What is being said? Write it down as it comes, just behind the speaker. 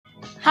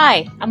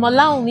Hi, I'm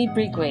Olaomi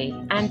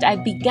Brigwe, and I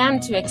began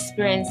to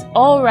experience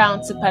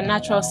all-round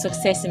supernatural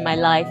success in my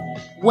life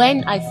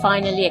when I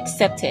finally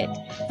accepted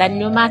that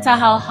no matter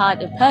how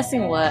hard a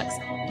person works,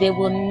 they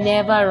will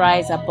never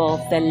rise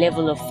above their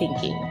level of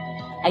thinking.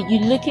 Are you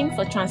looking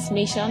for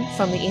transformation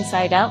from the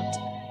inside out?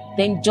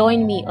 Then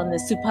join me on the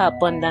Super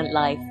Abundant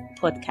Life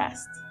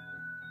podcast.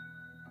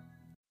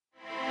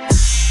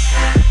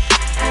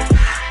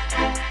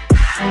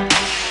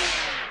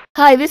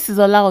 Hi, this is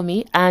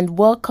Olaomi, and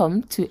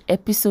welcome to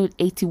episode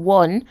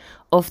 81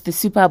 of the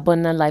Super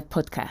Abundant Life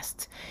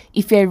podcast.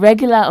 If you're a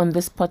regular on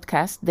this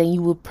podcast, then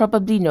you will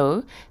probably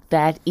know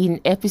that in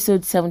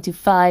episode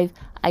 75,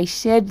 I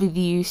shared with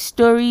you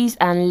stories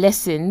and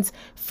lessons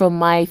from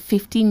my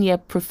 15-year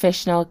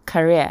professional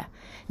career.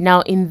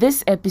 Now, in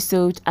this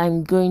episode,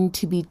 I'm going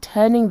to be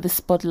turning the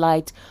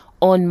spotlight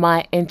on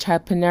my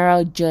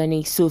entrepreneurial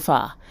journey so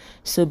far.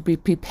 So be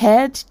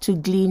prepared to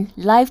glean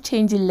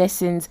life-changing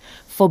lessons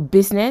for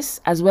business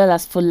as well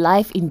as for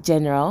life in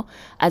general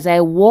as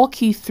I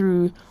walk you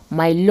through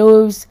my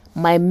lows,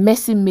 my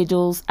messy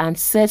middles, and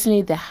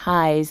certainly the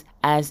highs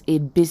as a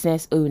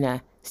business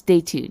owner.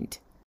 Stay tuned.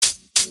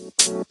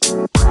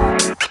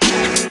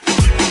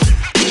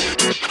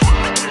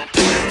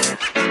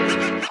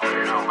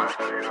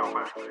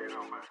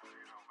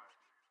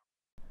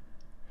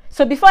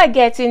 So before I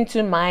get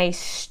into my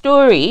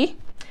story,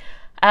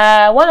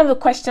 one of the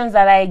questions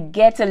that I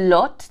get a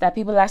lot, that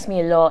people ask me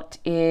a lot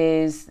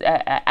is,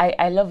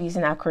 I love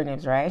using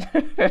acronyms, right?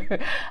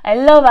 I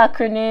love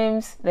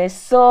acronyms. There's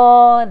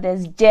SOAR,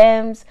 there's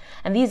GEMS,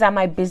 and these are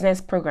my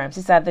business programs.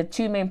 These are the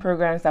two main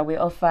programs that we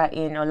offer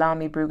in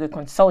Olaomi Brigwe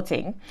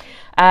Consulting.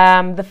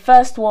 The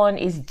first one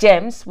is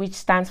GEMS, which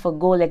stands for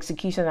Goal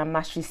Execution and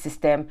Mastery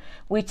System,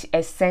 which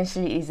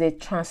essentially is a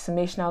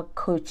transformational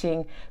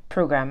coaching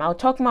program. I'll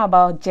talk more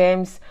about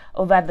GEMS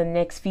over the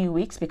next few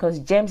weeks because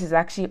GEMS is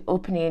actually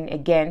opening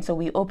again. So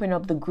we open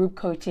up the group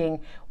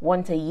coaching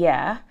once a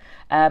year.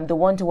 The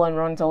one-to-one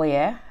runs all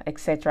year,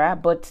 etc.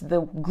 But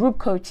the group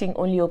coaching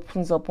only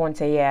opens up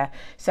once a year.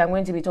 So I'm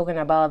going to be talking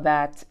about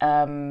that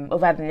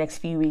over the next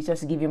few weeks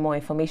just to give you more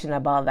information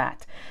about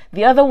that.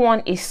 The other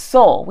one is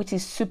SOAR, which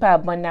is Super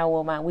Abundant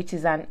Woman, which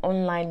is an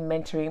online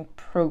mentoring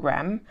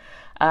program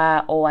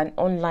or an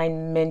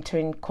online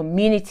mentoring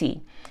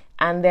community.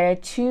 And there are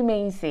two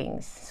main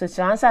things. So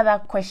to answer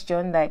that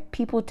question that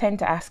people tend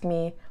to ask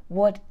me,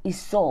 what is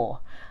SOAR?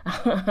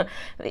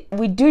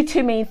 We do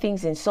two main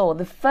things in SOAR.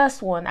 The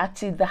first one,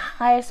 actually the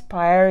highest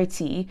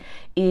priority,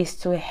 is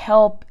to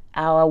help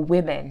our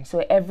women,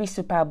 so every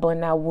super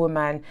abundant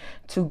woman,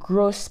 to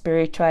grow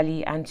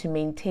spiritually and to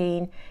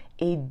maintain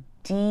a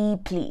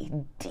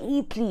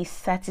deeply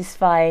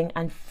satisfying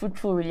and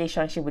fruitful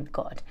relationship with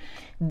God.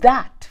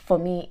 That for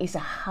me is the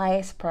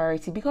highest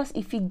priority, because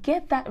if you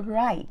get that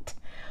right,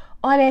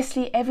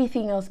 honestly,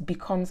 everything else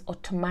becomes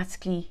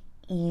automatically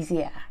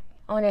easier.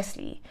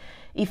 Honestly,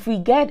 if we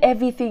get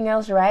everything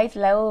else right,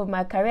 like, oh,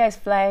 my career is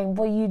flying,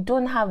 but you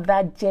don't have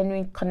that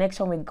genuine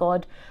connection with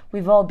God,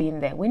 we've all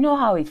been there. We know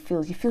how it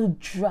feels. You feel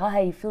dry,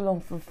 you feel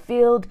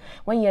unfulfilled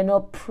when you're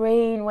not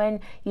praying, when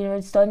you're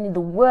not studying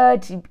the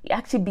word. It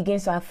actually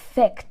begins to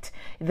affect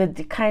the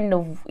kind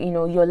of,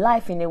 your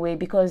life in a way,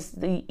 because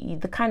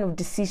the kind of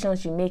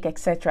decisions you make,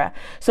 etc.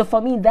 So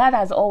for me, that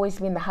has always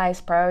been the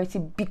highest priority,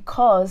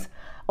 because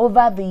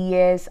over the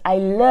years, I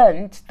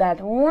learned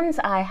that once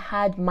I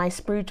had my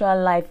spiritual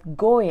life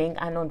going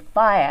and on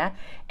fire,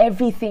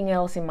 everything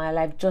else in my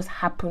life just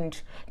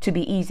happened to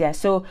be easier.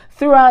 So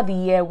throughout the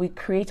year, we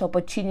create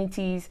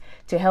opportunities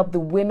to help the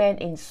women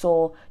in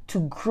SOAR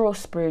to grow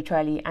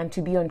spiritually and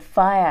to be on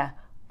fire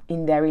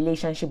in their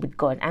relationship with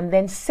God. And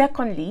then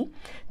secondly,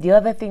 the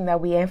other thing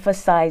that we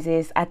emphasize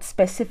is at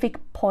specific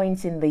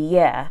points in the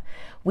year,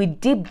 we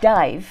deep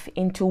dive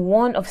into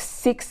one of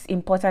 6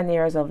 important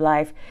areas of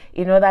life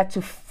in order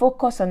to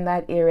focus on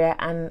that area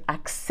and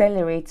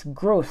accelerate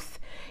growth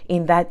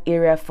in that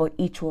area for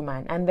each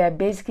woman. And there are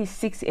basically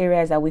 6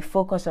 areas that we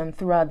focus on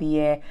throughout the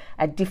year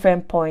at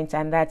different points,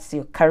 and that's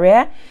your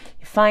career,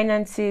 your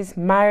finances,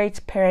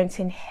 marriage,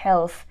 parenting,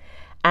 health,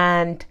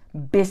 and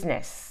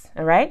business.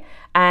 All right.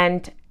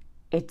 And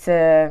it's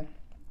a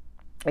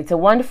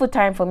wonderful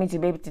time for me to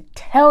be able to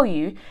tell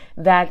you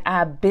that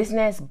our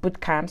business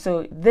bootcamp,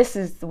 so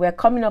we're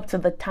coming up to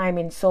the time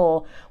in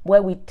SOAR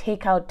where we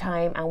take out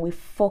time and we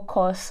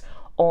focus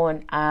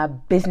on our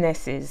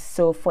businesses.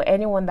 So for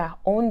anyone that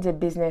owns a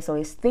business or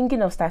is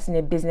thinking of starting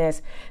a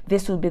business,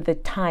 this will be the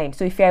time.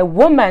 So if you're a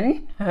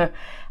woman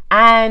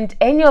and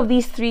any of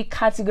these 3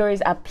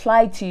 categories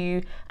apply to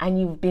you and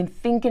you've been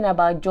thinking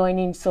about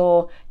joining,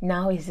 so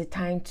now is the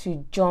time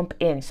to jump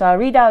in. So I'll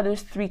read out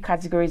those 3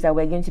 categories that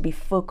we're going to be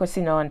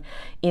focusing on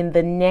in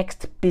the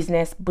next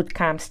business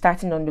bootcamp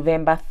starting on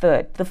November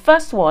 3rd. The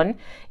first one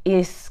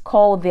is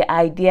called the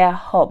Idea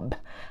Hub.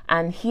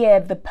 And here,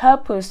 the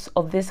purpose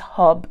of this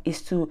hub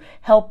is to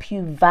help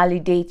you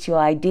validate your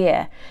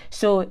idea.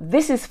 So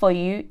this is for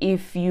you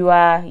if you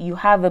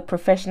have a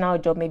professional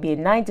job, maybe a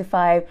 9 to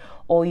 5,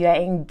 or you are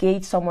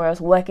engaged somewhere else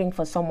working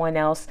for someone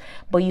else,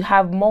 but you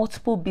have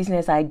multiple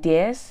business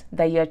ideas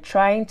that you're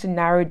trying to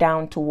narrow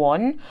down to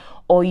one,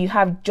 or you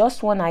have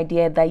just one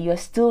idea that you're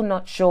still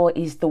not sure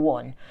is the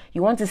one.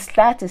 You want to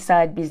start a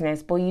side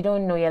business, but you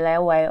don't know. You're like,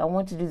 oh, I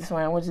want to do this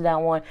one, I want to do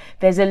that one.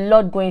 There's a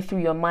lot going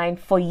through your mind.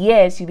 For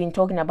years, you've been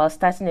talking about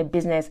starting a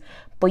business,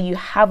 but you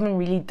haven't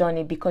really done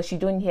it because you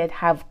don't yet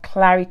have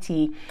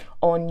clarity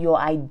on your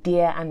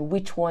idea and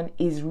which one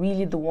is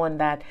really the one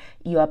that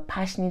you are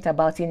passionate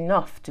about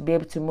enough to be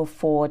able to move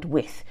forward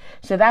with.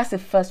 So that's the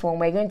first one.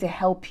 We're going to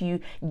help you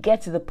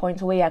get to the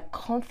point where you're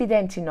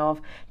confident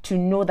enough to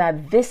know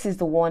that this is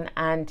the one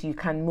and you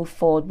can move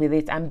forward with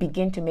it and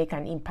begin to make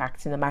an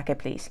impact in the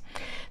marketplace.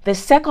 The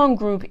second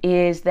group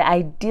is the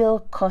Ideal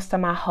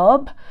Customer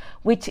Hub,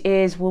 which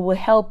is we will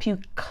help you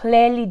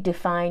clearly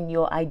define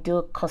your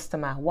ideal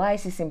customer. Why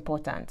is this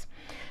important?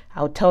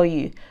 I'll tell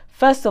you.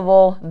 First of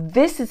all,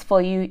 this is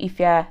for you if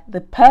you're the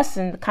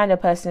kind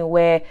of person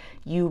where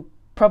you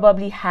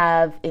probably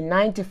have a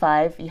 9 to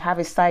 5, you have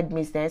a side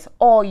business,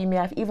 or you may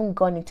have even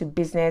gone into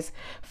business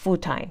full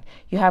time.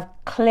 You have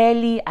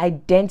clearly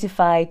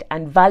identified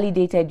and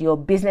validated your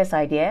business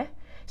idea.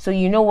 So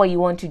you know what you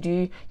want to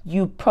do.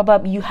 You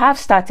have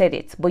started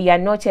it, but you are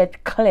not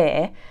yet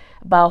clear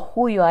about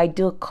who your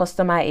ideal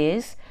customer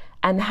is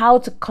and how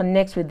to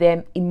connect with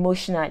them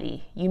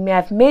emotionally. You may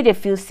have made a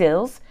few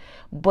sales,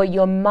 but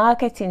your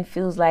marketing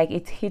feels like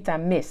it's hit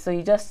and miss. So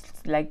you just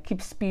like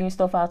keep spewing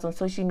stuff out on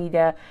social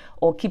media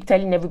or keep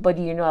telling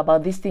everybody you know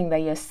about this thing that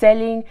you're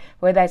selling,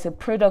 whether it's a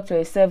product or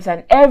a service,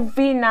 and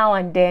every now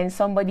and then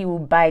somebody will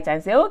buy it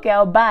and say, okay,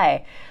 I'll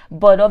buy.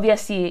 But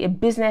obviously a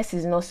business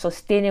is not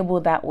sustainable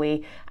that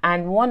way.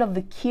 And one of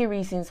the key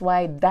reasons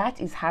why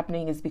that is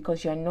happening is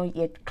because you're not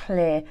yet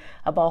clear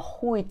about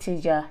who it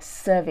is you're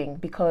serving,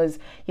 because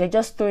you're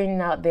just throwing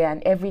it out there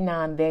and every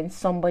now and then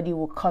somebody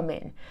will come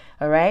in.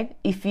 All right.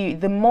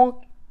 The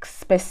more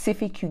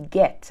specific you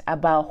get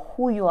about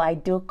who your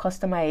ideal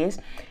customer is,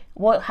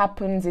 what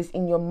happens is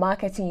in your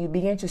marketing, you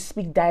begin to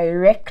speak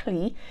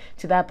directly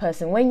to that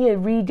person. When you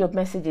read your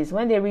messages,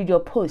 when they read your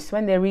posts,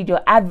 when they read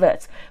your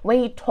adverts,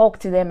 when you talk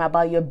to them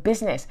about your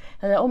business,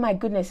 and like, oh my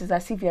goodness, it's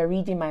as if you're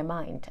reading my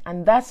mind.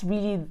 And that's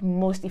really the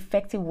most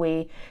effective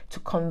way to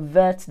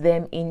convert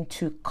them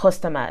into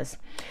customers.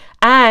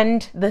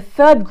 And the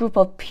third group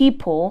of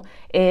people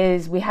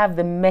is we have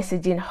the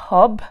Messaging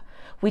Hub,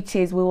 which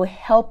is we will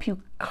help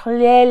you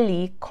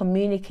clearly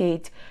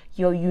communicate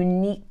your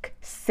unique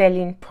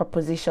selling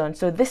proposition.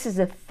 So this is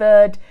the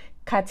third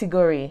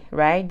category,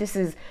 right? This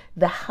is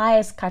the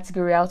highest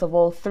category out of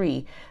all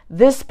three.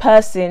 This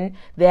person,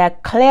 they are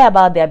clear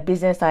about their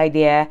business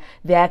idea.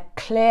 They are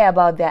clear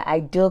about their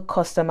ideal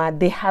customer.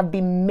 They have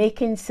been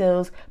making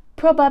sales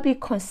probably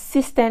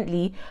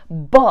consistently,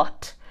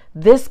 but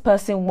this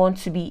person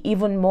wants to be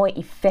even more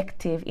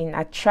effective in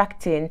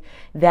attracting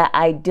their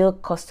ideal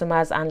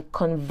customers and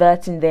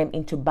converting them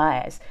into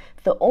buyers.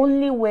 The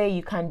only way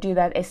you can do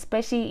that,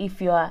 especially if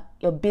your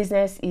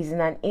business is in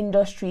an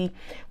industry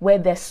where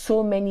there's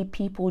so many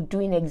people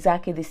doing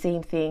exactly the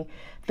same thing,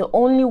 the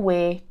only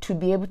way to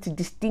be able to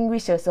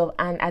distinguish yourself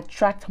and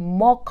attract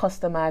more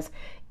customers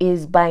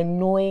is by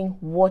knowing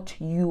what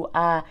you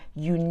are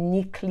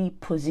uniquely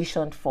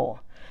positioned for.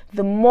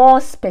 The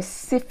more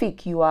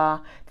specific you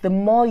are, the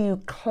more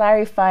you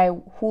clarify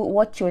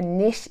what your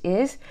niche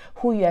is,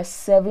 who you are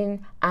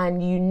serving,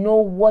 and you know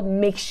what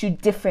makes you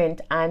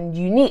different and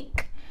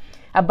unique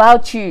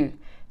about you,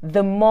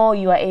 the more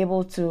you are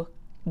able to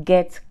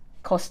get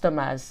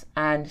customers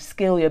and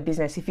scale your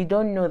business. If you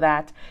don't know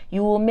that,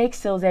 you will make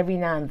sales every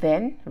now and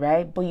then,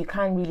 right? But you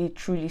can't really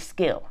truly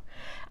scale.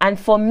 And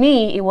for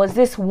me, it was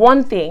this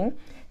one thing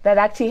that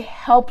actually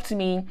helped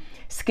me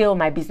scale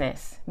my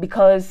business.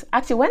 Because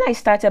actually when I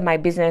started my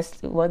business,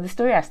 well, the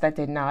story I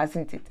started now,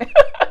 isn't it?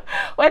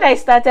 When I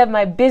started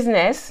my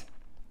business,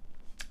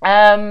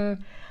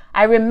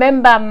 I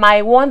remember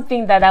my one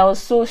thing that I was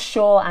so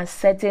sure and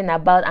certain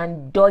about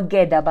and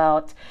dogged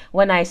about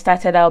when I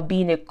started out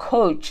being a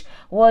coach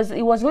was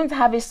it was going to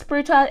have a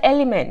spiritual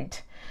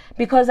element.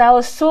 Because I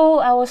was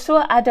so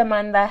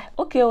adamant that,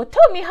 okay, well,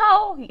 tell me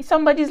how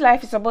somebody's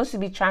life is supposed to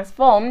be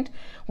transformed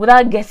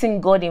without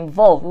getting God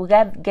involved,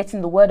 without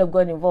getting the word of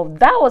God involved.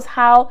 That was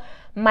how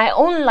my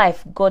own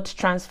life got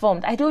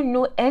transformed. I don't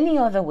know any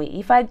other way.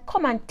 If I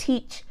come and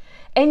teach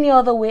any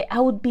other way,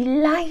 I would be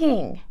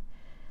lying.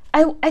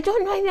 I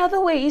don't know any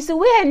other way. It's the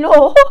way I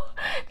know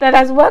that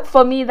has worked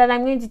for me that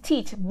I'm going to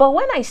teach. But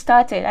when I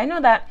started, I know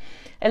that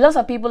a lot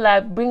of people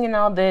are bringing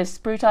out the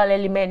spiritual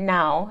element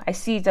now. I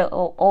see it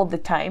all the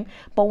time.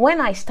 But when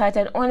I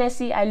started,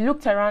 honestly, I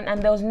looked around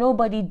and there was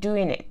nobody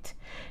doing it.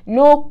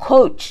 No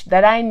coach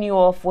that I knew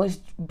of was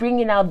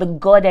bringing out the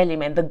God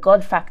element, the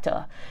God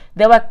factor.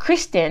 There were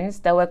Christians,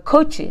 there were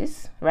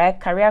coaches, right?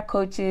 Career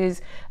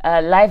coaches,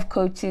 life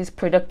coaches,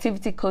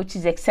 productivity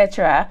coaches,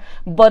 etc.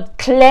 But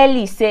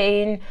clearly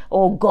saying,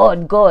 oh,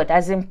 God, God,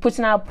 as in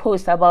putting out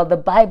posts about the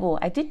Bible.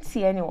 I didn't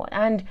see anyone.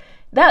 And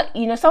that,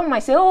 someone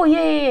might say, oh,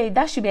 yeah,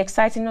 that should be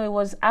exciting. No, it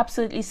was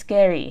absolutely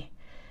scary.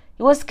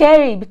 It was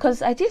scary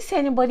because I didn't see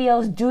anybody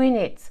else doing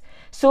it.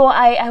 So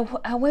I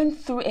went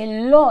through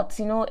a lot,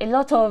 a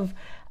lot of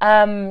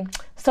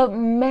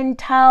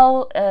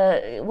mental,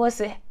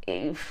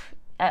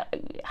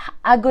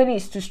 agony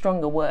is too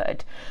strong a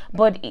word,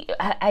 but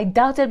I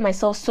doubted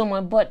myself so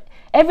much. But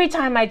every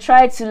time I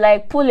tried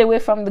to pull away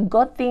from the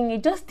God thing,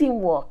 it just didn't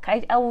work.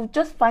 I would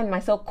just find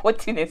myself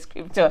quoting a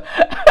scripture.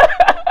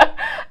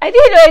 I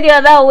didn't know any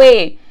other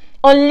way.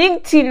 On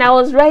LinkedIn, I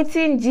was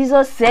writing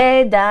Jesus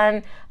said,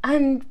 and I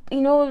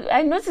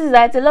noticed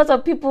that a lot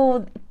of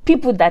people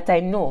that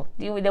I know,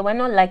 they were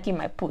not liking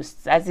my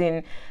posts, as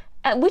in,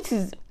 which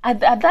is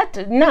at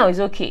that now is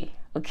okay,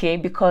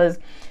 because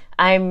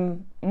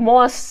I'm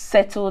more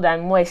settled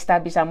and more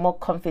established and more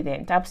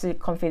confident, absolutely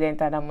confident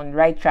that I'm on the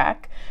right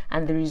track,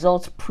 and the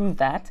results prove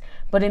that.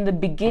 But in the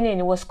beginning,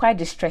 it was quite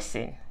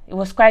distressing.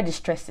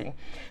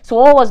 So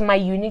what was my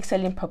unique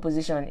selling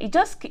proposition? It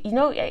just,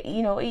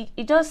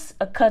 it just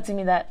occurred to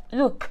me that,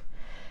 look,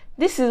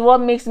 this is what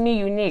makes me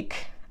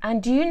unique.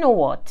 And do you know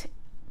what?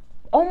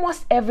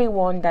 Almost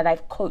everyone that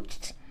I've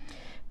coached,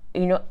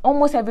 in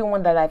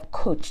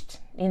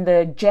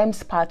the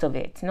gems part of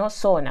it, not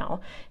so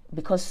now,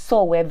 because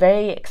we're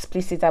very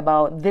explicit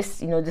about this,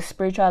 the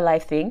spiritual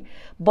life thing,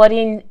 but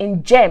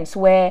in gems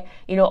where,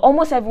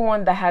 almost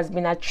everyone that has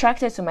been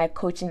attracted to my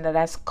coaching, that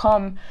has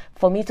come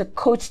for me to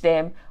coach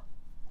them,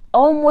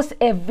 almost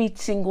every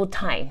single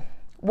time,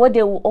 what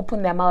they will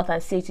open their mouth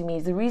and say to me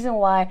is, the reason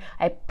why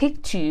I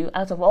picked you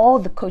out of all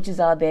the coaches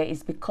out there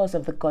is because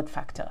of the God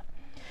factor.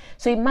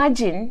 So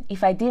imagine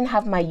if I didn't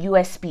have my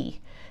USP,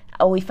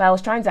 or if I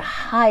was trying to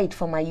hide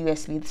from my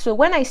USP. So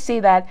when I say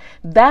that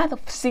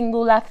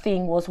singular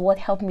thing was what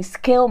helped me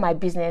scale my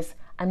business,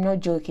 I'm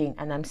not joking,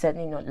 and I'm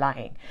certainly not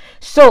lying.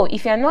 So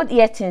if you're not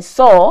yet in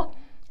SOAR,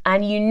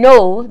 and you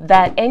know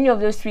that any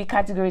of those three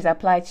categories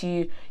apply to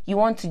you, you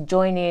want to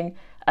join in,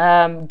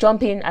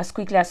 jump in as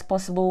quickly as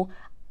possible,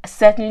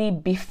 certainly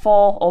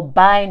before or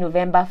by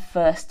November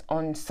 1st,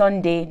 on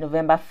Sunday,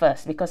 November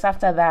 1st, because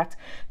after that,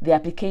 the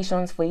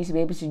applications for you to be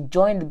able to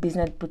join the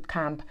business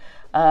bootcamp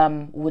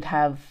would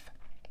have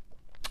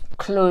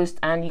closed,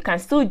 and you can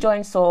still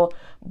join SOAR,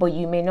 but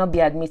you may not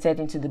be admitted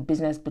into the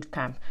business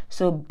bootcamp.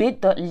 So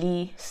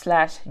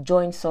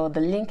bit.ly/join SOAR,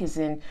 the link is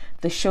in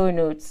the show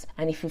notes,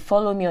 and if you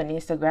follow me on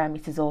Instagram,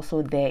 it is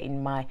also there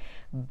in my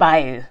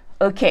bio.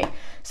 Okay,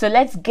 so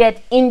let's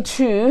get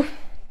into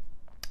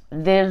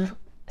the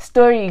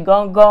story.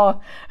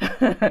 Go.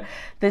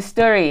 The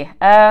story.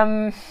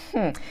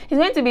 It's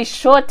going to be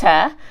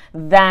shorter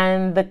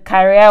than the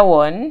career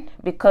one,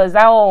 because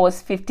that one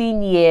was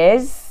 15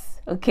 years.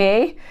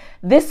 Okay,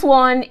 this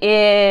one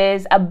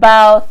is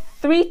about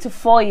 3 to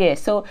 4 years,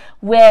 so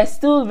we're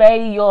still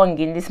very young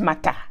in this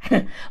matter.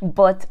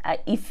 But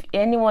if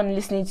anyone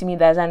listening to me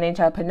that's an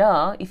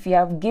entrepreneur, if you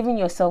have given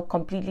yourself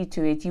completely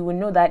to it, you will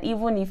know that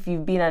even if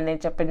you've been an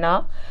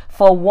entrepreneur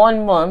for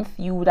 1 month,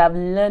 you would have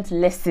learned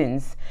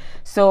lessons.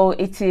 So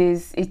it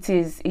is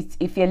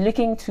if you're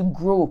looking to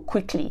grow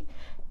quickly,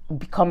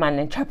 become an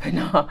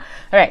entrepreneur. All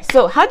right,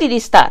 so how did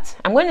it start?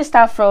 I'm going to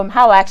start from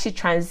how I actually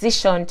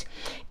transitioned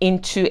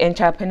into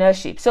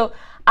entrepreneurship. So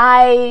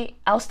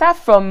I'll start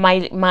from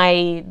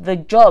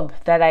the job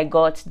that I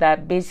got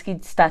that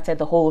basically started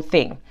the whole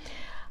thing.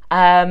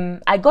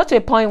 I got to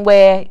a point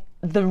where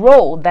the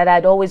role that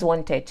I'd always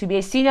wanted to be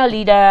a senior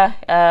leader.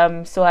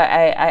 So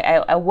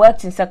I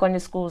worked in secondary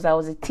schools. I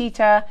was a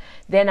teacher.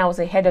 Then I was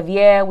a head of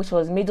year, which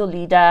was middle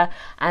leader.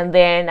 And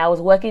then I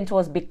was working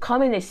towards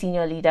becoming a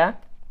senior leader,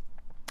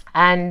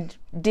 and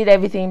did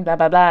everything, blah,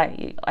 blah, blah.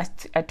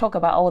 I talk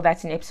about all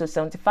that in episode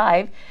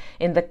 75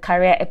 in the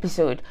career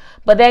episode.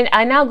 But then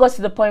I now got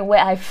to the point where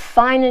I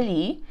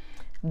finally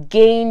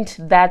gained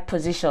that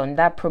position,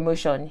 that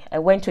promotion. I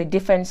went to a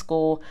different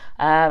school,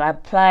 I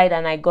applied,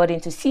 and I got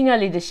into senior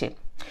leadership.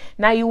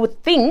 Now you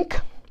would think,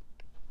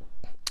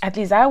 at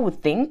least I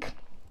would think,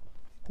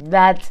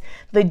 that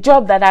the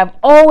job that I've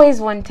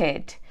always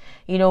wanted,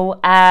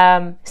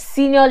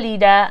 senior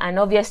leader, and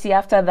obviously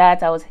after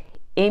that I was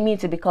aiming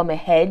to become a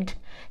head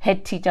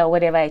teacher,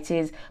 whatever it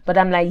is. But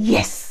I'm like,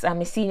 yes,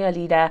 I'm a senior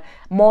leader,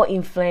 more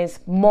influence,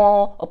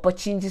 more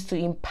opportunities to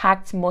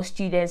impact more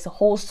students, the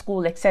whole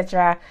school,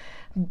 etc.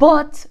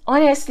 But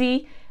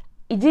honestly,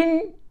 it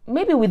didn't,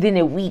 maybe within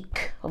a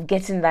week of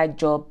getting that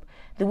job,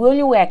 the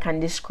only way I can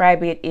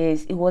describe it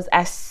is it was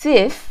as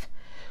if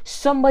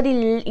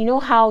somebody,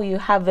 how you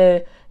have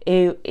a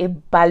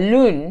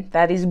balloon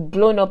that is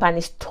blown up and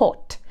is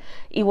taut.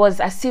 It was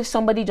as if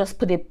somebody just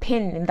put a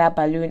pin in that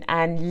balloon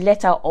and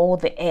let out all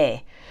the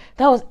air.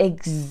 That was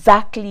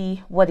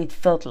exactly what it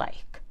felt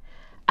like.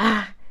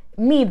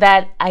 Me,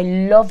 that I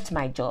loved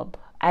my job.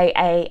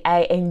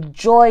 I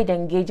enjoyed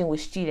engaging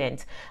with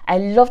students. I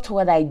loved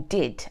what I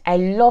did. I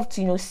loved,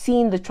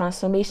 seeing the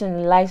transformation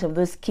in the lives of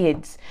those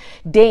kids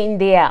day in,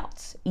 day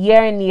out,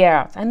 year in, year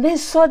out. And then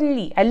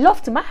suddenly, I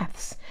loved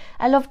maths.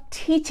 I loved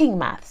teaching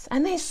maths.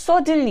 And then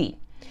suddenly,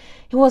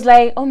 it was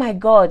like, oh my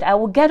God, I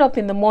would get up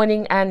in the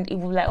morning and it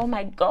would be like, oh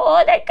my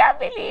God, I can't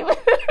believe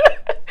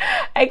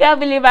I can't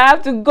believe I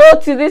have to go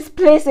to this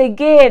place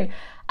again.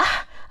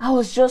 I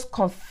was just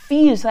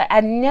confused. I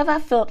never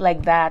felt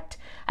like that,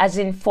 as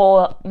in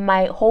for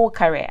my whole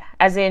career.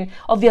 As in,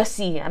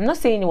 obviously, I'm not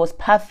saying it was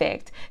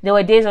perfect. There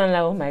were days when I'm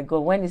like, oh my God,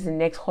 when is the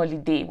next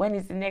holiday? When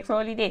is the next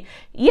holiday?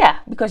 Yeah,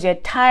 because you're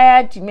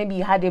tired. Maybe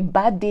you had a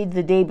bad day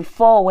the day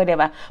before,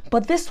 whatever.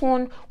 But this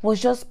one was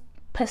just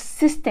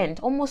persistent,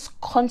 almost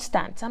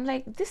constant. I'm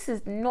like, this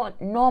is not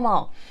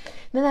normal.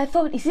 Then I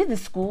thought, is it the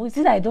school? Is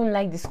it I don't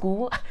like the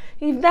school?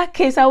 In that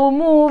case, I will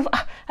move.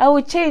 I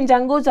will change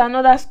and go to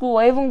another school,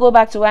 or even go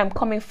back to where I'm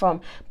coming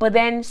from. But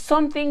then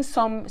something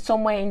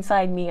somewhere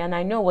inside me, and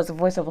I know it was the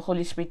voice of the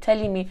Holy Spirit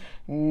telling me,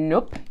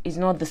 nope, it's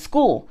not the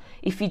school.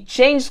 If you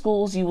change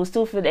schools, you will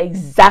still feel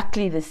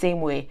exactly the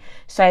same way.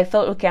 So I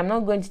thought, okay, I'm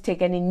not going to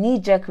take any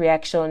knee-jerk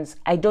reactions.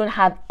 I don't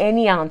have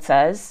any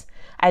answers.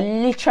 I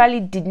literally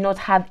did not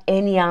have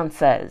any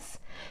answers.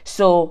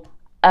 So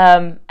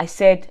I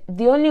said,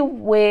 the only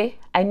way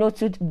I know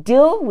to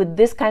deal with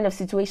this kind of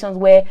situations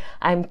where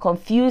I'm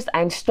confused,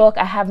 I'm stuck,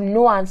 I have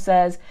no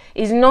answers,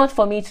 is not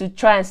for me to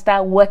try and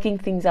start working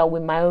things out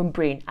with my own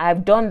brain.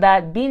 I've done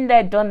that, been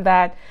there, done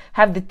that,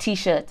 have the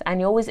t-shirt,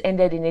 and it always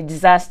ended in a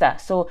disaster.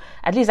 So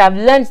at least I've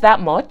learned that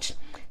much.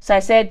 So I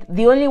said,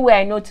 the only way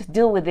I know to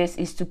deal with this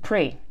is to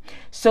pray.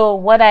 So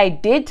what I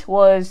did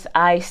was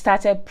I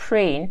started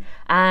praying,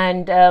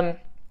 and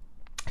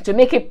to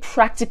make it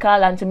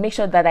practical and to make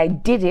sure that I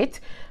did it,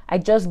 I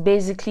just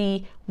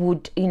basically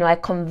would, I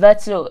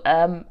converted.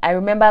 I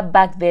remember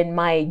back then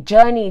my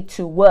journey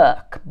to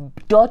work,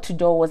 door to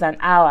door, was an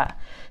hour.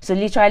 So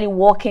literally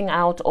walking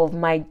out of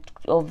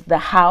the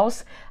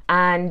house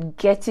and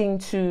getting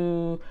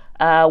to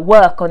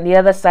work on the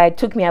other side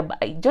took me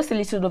just a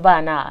little over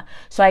an hour.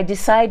 So I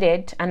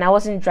decided, and I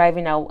wasn't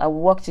driving, I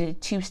walked to the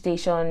tube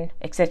station,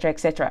 etc.,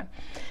 etc.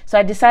 So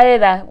I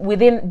decided that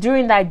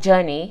during that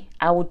journey,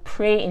 I would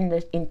pray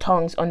in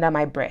tongues under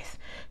my breath.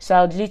 So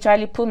I would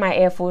literally put my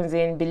earphones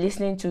in, be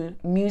listening to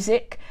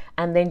music,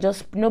 and then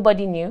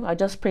nobody knew. I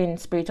just pray in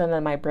spirit under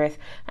my breath.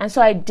 And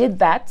so I did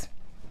that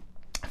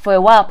for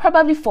a while,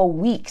 probably for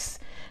weeks,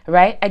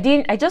 right? I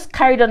just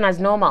carried on as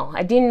normal.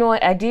 I did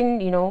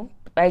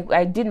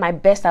my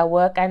best at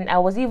work, and I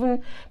was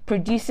even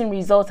producing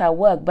results at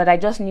work, but I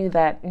just knew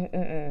that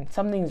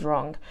something's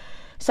wrong.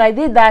 So I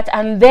did that,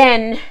 and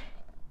then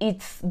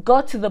it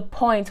got to the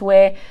point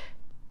where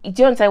it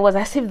was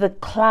as if the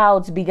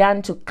clouds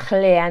began to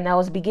clear, and I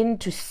was beginning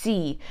to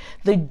see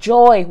the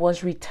joy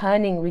was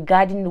returning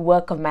regarding the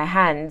work of my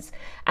hands,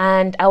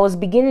 and I was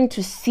beginning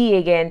to see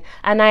again.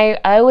 And I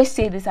always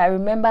say this, I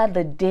remember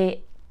the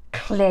day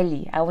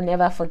clearly. I will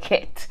never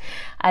forget.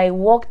 I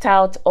walked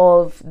out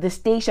of the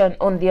station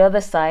on the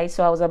other side,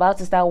 so I was about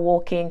to start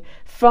walking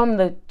from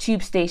the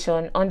tube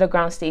station,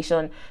 underground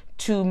station,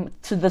 to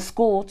the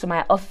school, to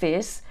my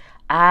office.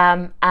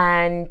 And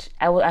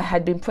I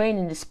had been praying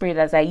in the spirit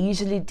as I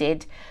usually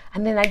did,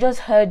 and then I just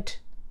heard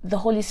the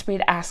Holy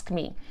Spirit ask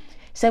me, he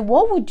said,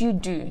 what would you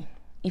do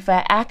if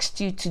I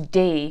asked you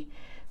today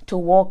to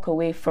walk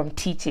away from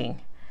teaching?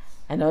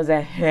 And I was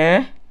like,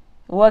 huh?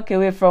 Walk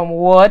away from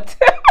what?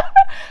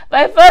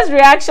 My first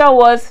reaction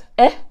was,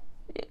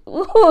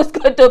 who's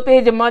going to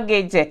pay the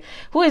mortgage?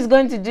 Who is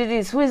going to do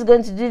this? Who is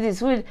going to do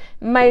this?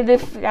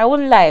 I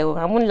won't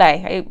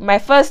lie. My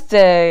first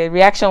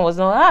reaction was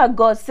not,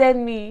 God,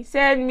 send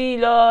me,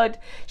 Lord,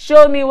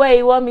 show me where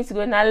you want me to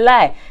go. And I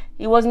lie.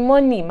 It was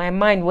money. My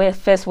mind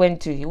first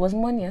went to. It was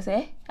money. I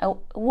said,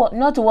 what?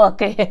 Not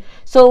work.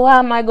 So how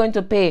am I going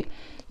to pay?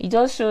 It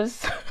just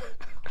shows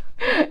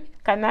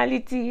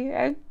carnality.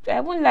 I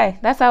won't lie.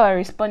 That's how I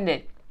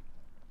responded.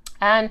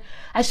 And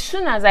as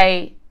soon as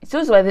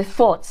those were the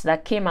thoughts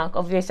that came out.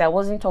 Obviously, I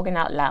wasn't talking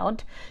out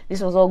loud.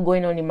 This was all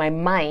going on in my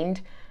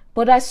mind.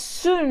 But as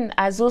soon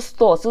as those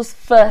thoughts,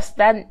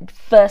 that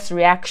first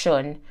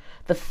reaction,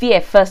 the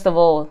fear, first of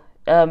all,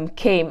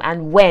 came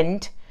and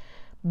went,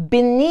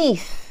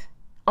 beneath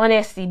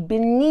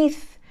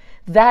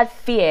that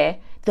fear,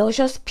 there was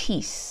just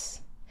peace.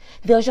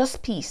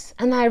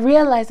 And I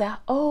realized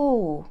that,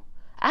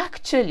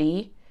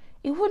 actually,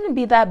 it wouldn't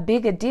be that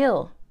big a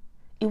deal.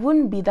 It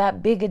would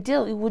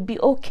be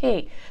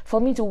okay for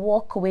me to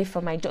walk away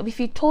from my job.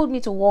 If you told me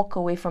to walk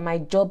away from my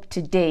job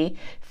today,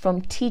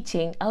 from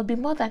teaching, I would be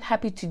more than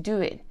happy to do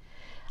it.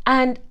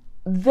 And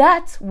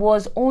that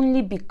was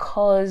only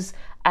because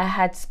I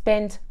had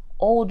spent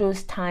all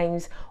those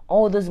times,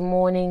 all those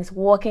mornings,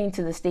 walking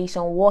to the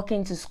station,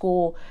 walking to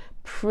school,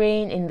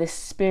 praying in the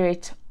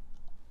spirit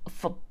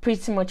for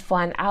pretty much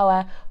for an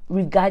hour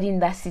regarding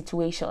that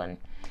situation.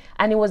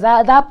 And it was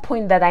at that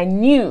point that I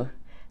knew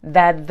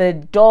that the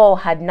door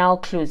had now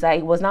closed, that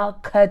it was now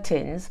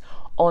curtains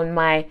on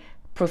my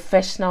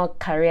professional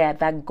career,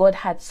 that God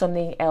had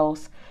something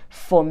else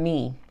for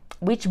me.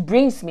 Which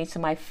brings me to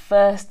my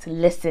first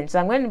lesson. So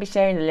I'm going to be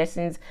sharing the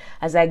lessons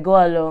as I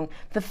go along.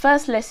 The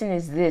first lesson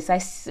is this.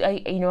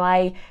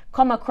 I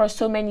come across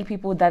so many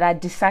people that are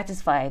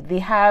dissatisfied. They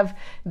have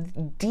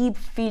deep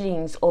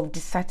feelings of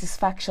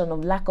dissatisfaction,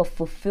 of lack of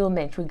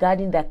fulfillment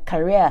regarding their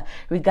career,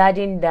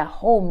 regarding their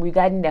home,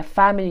 regarding their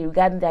family,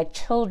 regarding their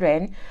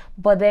children,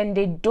 but then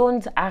they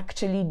don't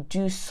actually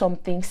do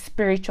something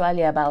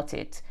spiritually about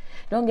it.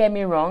 Don't get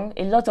me wrong,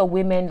 a lot of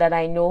women that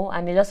I know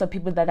and a lot of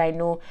people that I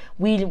know,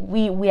 we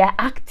are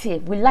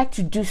active. We like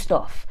to do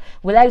stuff.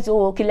 We like to,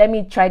 okay, let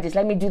me try this,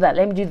 let me do that,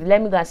 let me do this,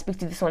 let me go and speak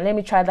to this one, let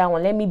me try that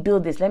one, let me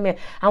build this,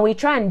 and we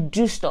try and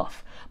do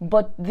stuff.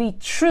 But the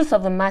truth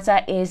of the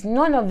matter is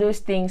none of those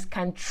things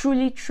can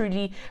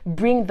truly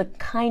bring the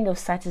kind of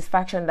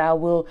satisfaction that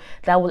will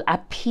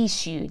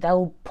appease you, that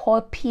will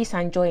pour peace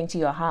and joy into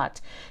your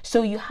heart.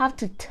 So you have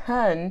to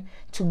turn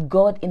to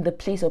God in the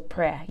place of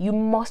prayer. You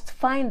must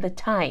find the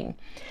time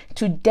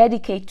to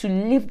dedicate, to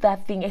live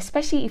that thing,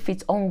 especially if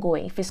it's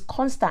ongoing, if it's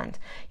constant.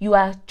 You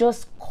are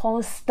just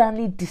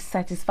constantly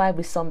dissatisfied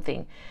with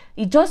something.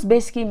 It just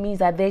basically means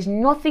that there's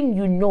nothing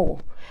you know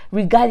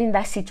regarding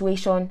that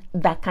situation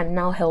that can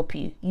now help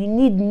you. You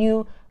need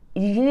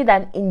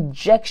an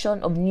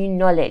injection of new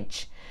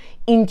knowledge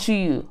into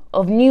you,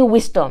 of new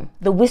wisdom,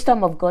 the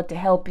wisdom of God to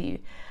help you.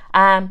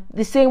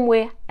 The same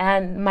way,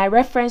 and my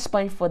reference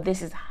point for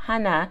this is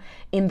Hannah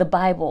in the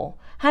Bible.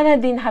 Hannah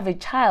didn't have a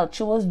child.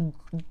 She was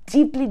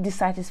deeply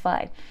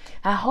dissatisfied.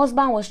 Her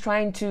husband was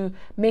trying to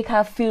make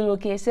her feel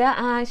okay. Say,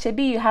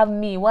 Shebi, you have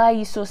me. Why are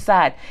you so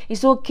sad?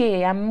 It's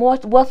okay. I'm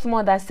worth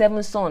more than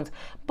 7 sons.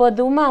 But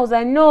the woman was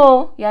like,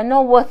 no, you're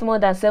not worth more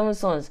than 7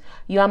 sons.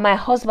 You are my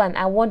husband.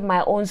 I want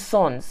my own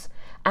sons.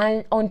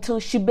 And until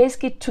she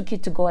basically took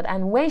it to God.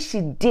 And when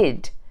she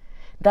did,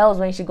 that was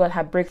when she got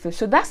her breakthrough.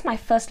 So that's my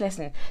first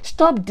lesson.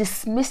 Stop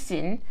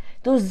dismissing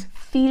those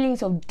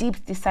feelings of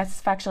deep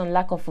dissatisfaction,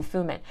 lack of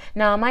fulfillment.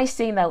 Now, am I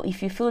saying that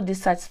if you feel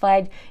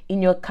dissatisfied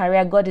in your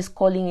career, God is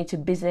calling you to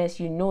business?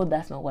 You know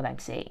that's not what I'm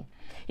saying.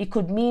 It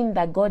could mean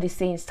that God is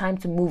saying it's time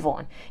to move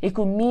on. It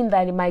could mean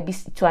that it might be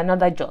to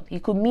another job.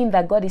 It could mean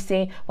that God is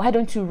saying, why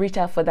don't you reach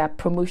out for that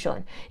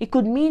promotion? It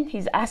could mean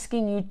He's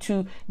asking you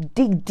to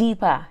dig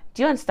deeper.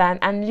 Do you understand?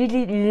 And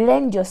really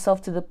lend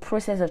yourself to the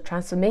process of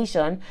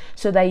transformation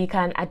so that you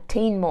can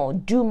attain more,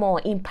 do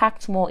more,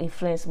 impact more,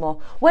 influence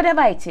more,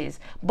 whatever it is.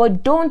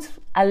 But don't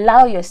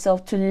allow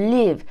yourself to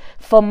live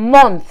for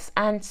months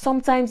and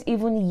sometimes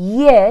even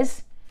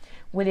years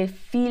with a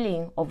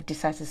feeling of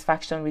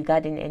dissatisfaction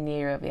regarding any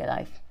area of your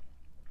life.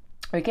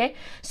 Okay,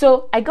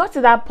 so I got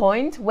to that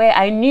point where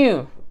I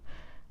knew,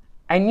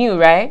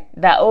 right,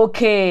 that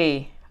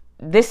okay,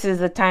 this is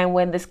the time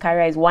when this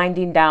career is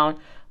winding down.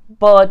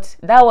 But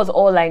that was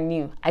all I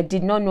knew. I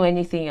did not know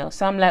anything else.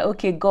 So I'm like,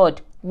 okay,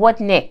 God, what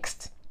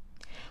next?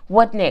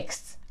 What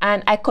next?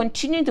 And I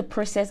continued the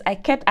process. I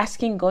kept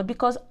asking God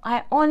because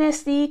I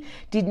honestly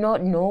did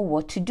not know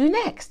what to do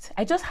next.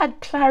 I just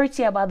had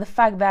clarity about the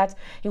fact that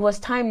it was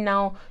time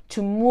now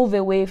to move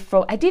away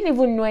from, I didn't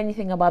even know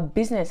anything about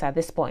business at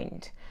this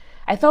point.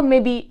 I thought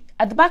maybe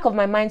at the back of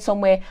my mind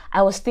somewhere,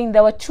 I was thinking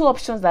there were 2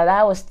 options that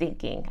I was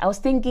thinking. I was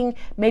thinking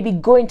maybe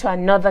go into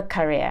another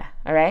career,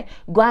 all right?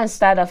 Go and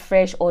start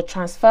afresh or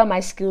transfer my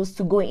skills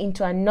to go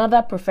into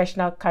another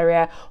professional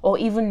career or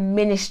even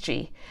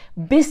ministry.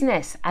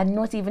 Business had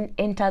not even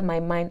entered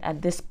my mind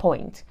at this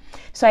point.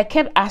 So I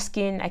kept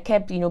asking, I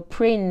kept,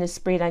 praying in the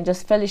Spirit and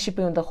just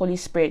fellowshipping with the Holy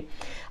Spirit.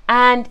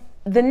 And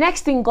the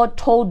next thing God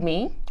told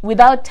me,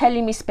 without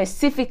telling me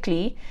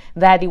specifically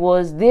that it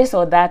was this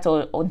or that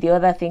or the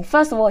other thing,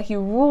 first of all, He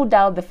ruled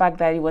out the fact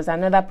that it was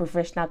another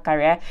professional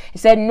career. He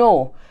said,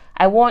 no,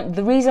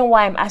 the reason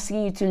why I'm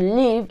asking you to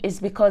leave is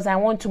because I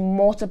want to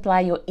multiply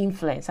your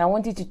influence. I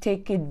want you to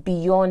take it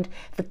beyond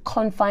the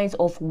confines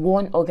of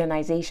one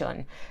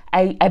organization.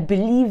 I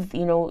believe,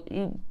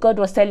 God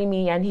was telling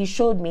me and He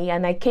showed me,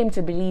 and I came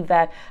to believe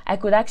that I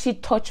could actually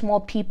touch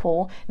more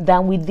people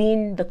than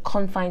within the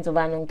confines of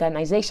an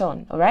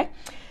organization. All right.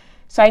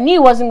 So I knew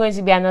it wasn't going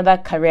to be another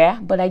career,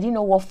 but I didn't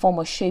know what form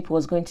or shape it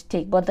was going to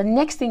take. But the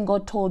next thing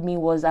God told me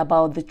was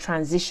about the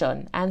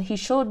transition. And He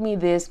showed me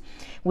this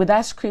with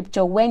that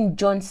scripture when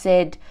John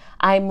said,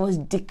 I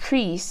must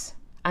decrease.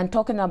 And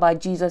talking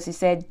about Jesus, He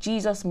said,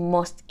 Jesus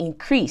must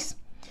increase.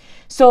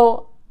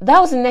 So that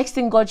was the next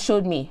thing God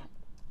showed me.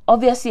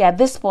 Obviously, at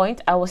this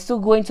point, I was still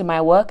going to my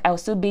work. I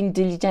was still being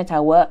diligent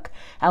at work.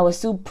 I was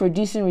still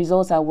producing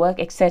results at work,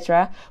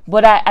 etc.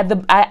 But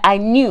I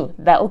knew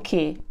that,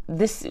 okay,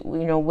 this,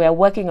 we're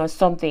working on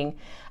something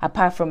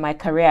apart from my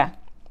career.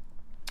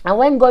 And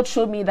when God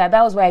showed me that,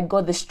 that was where I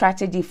got the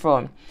strategy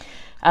from.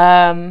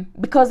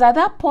 Because at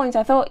that point,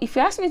 I thought, if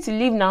you ask me to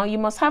leave now, you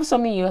must have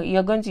something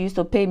you're going to use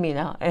to pay me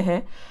now.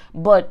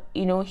 But,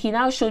 He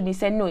now showed me,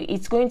 said, no,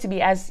 it's going to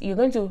be as you're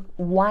going to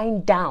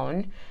wind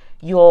down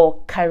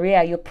your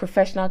career, your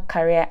professional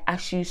career,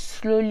 as you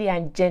slowly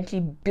and gently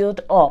build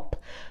up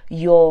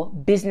your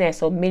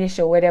business or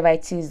ministry or whatever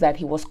it is that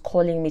He was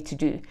calling me to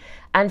do.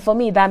 And for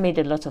me, that made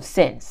a lot of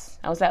sense.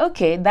 I was like,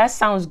 okay, that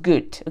sounds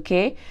good.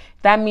 Okay,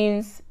 that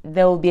means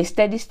there will be a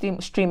steady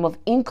stream of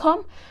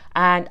income,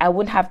 and I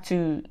wouldn't have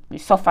to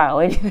suffer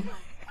or anything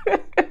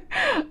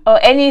or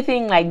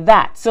anything like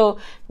that. So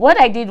what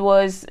I did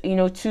was,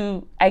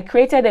 I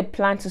created a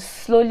plan to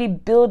slowly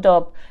build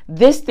up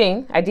this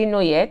thing I didn't know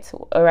yet,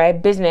 all right,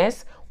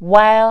 business,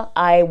 while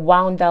I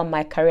wound down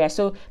my career.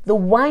 So the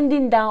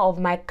winding down of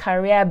my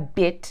career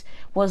bit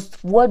was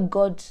what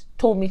God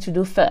told me to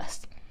do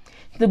first.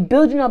 The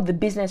building of the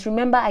business,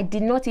 remember, I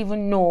did not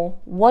even know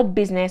what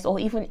business or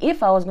even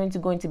if I was going to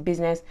go into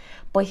business,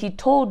 but he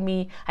told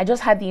me. I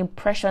just had the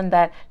impression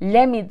that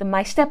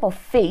my step of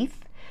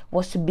faith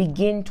was to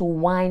begin to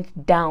wind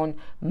down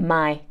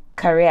my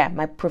career,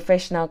 my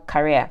professional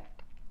career.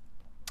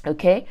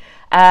 Okay,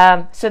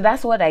 so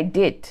that's what I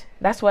did.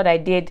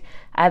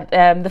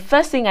 The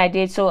first thing I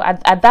did, so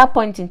at that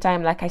point in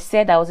time, like I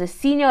said, I was a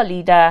senior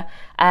leader.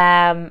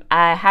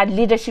 I had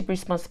leadership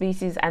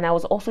responsibilities, and I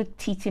was also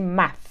teaching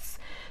maths.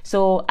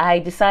 So I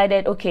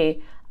decided,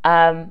 okay,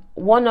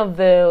 one of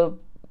the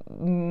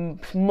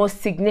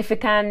most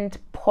significant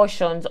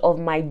portions of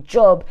my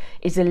job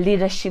is a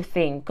leadership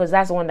thing, because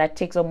that's the one that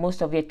takes up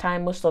most of your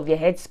time, most of your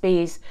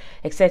headspace,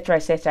 etc.,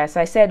 etc. So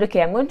I said,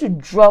 okay, I'm going to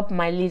drop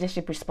my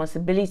leadership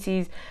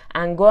responsibilities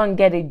and go and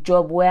get a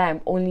job where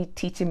I'm only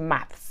teaching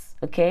maths.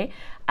 Okay,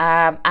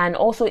 and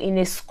also in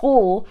a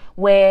school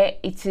where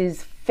it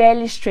is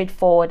fairly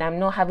straightforward. I'm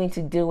not having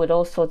to deal with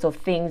all sorts of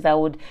things that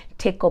would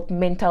take up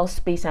mental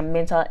space and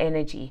mental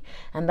energy.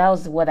 And that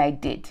was what I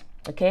did.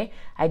 Okay,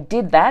 I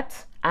did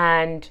that.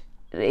 And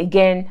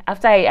again,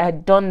 after I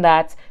had done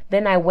that,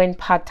 then I went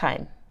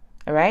part-time.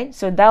 All right,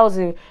 so that was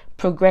a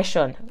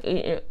progression.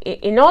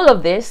 In all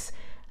of this,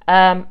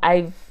 that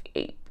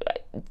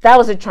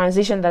was a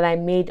transition that I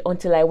made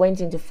until I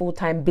went into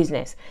full-time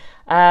business.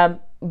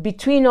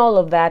 Between all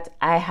of that,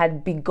 I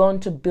had begun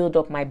to build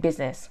up my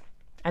business.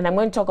 And I'm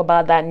going to talk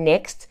about that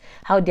next,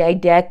 how the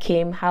idea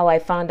came, how I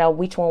found out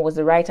which one was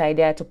the right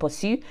idea to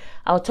pursue.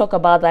 I'll talk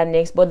about that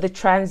next. But the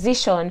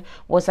transition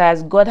was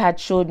as God had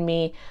showed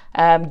me.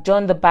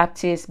 John the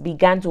Baptist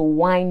began to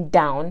wind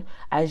down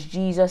as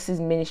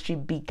Jesus's ministry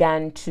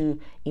began to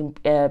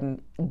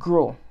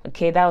grow.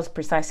 Okay, that was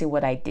precisely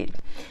what I did.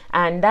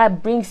 And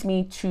that brings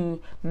me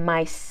to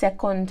my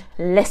second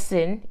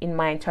lesson in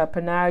my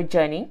entrepreneurial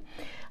journey.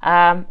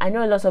 I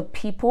know a lot of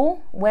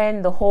people,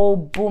 when the whole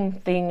boom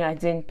thing,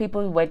 as in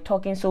people were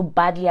talking so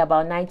badly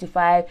about 9 to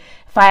 5,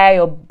 fire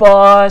your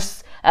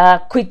boss,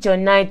 quit your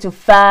 9 to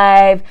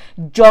 5,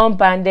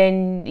 jump, and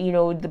then,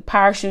 the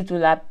parachute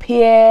will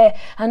appear,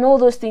 and all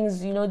those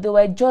things, they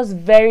were just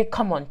very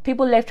common.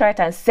 People left, right,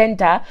 and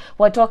center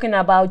were talking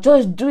about,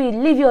 just do it,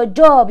 leave your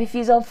job if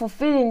it's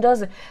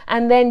unfulfilling,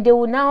 and then they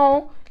will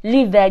now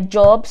leave their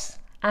jobs,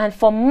 and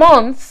for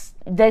months,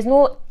 there's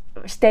no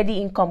steady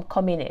income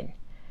coming in.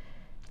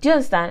 Do you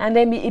understand? And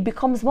then it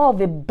becomes more of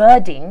a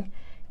burden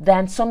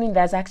than something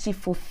that's actually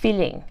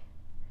fulfilling.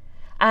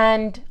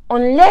 And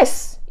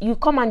unless you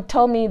come and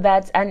tell me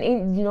that an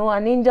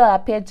angel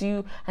appeared to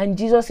you and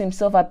Jesus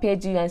himself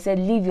appeared to you and said,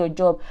 leave your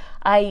job,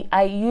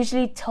 I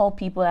usually tell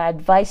people, I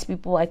advise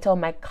people, I tell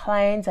my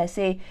clients, I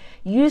say,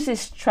 use a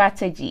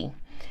strategy,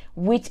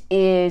 which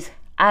is,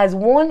 as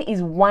one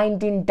is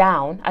winding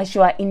down, as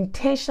you are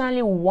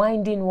intentionally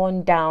winding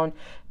one down,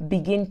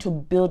 begin to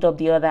build up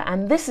the other.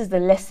 And this is the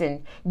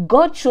lesson.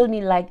 God showed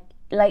me like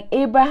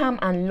Abraham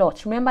and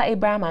Lot. Remember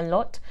Abraham and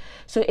Lot?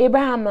 So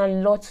Abraham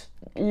and Lot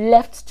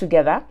left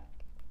together.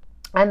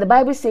 And the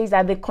Bible says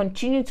that they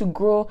continue to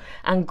grow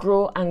and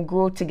grow and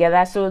grow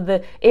together. So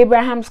the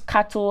Abraham's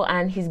cattle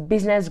and his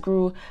business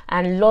grew,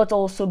 and Lot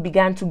also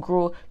began to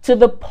grow to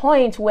the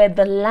point where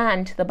the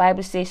land, the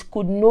Bible says,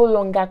 could no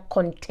longer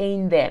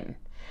contain them.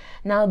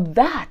 Now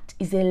that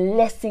is a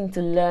lesson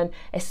to learn,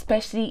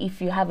 especially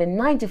if you have a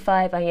 9 to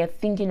 5 and you're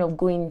thinking of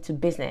going into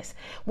business.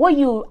 What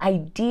you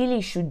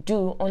ideally should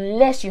do,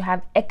 unless you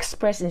have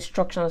express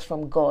instructions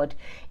from God,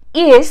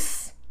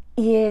 is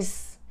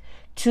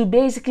to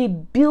basically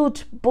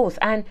build both.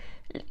 And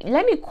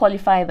let me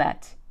qualify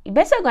that. You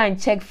better go and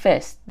check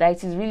first that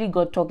it is really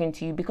God talking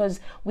to you,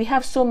 because we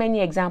have so many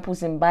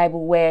examples in the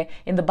Bible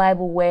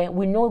where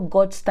we know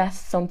God starts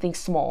something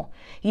small.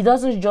 He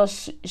doesn't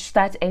just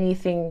start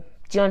anything,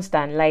 do you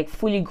understand, like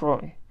fully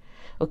grown.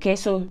 Okay,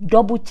 so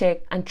double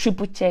check and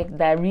triple check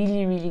that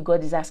really, really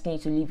God is asking you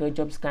to leave your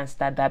jobs and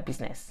start that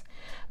business.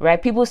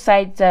 Right? People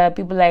cite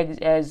people like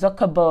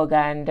Zuckerberg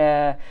and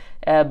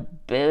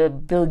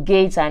Bill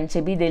Gates, and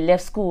maybe they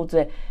left school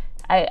to.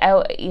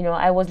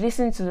 I was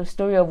listening to the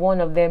story of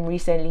one of them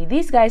recently.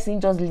 These guys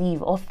didn't just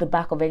leave off the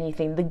back of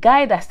anything. The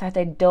guy that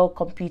started Dell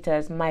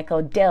Computers,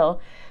 Michael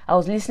Dell, I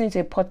was listening to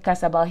a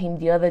podcast about him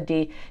the other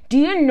day. Do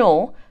you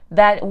know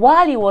that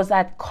while he was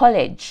at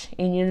college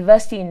in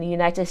university in the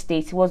United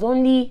States, he was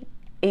only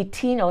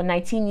 18 or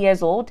 19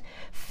 years old,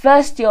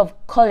 first year of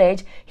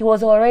college, he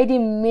was already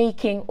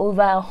making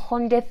over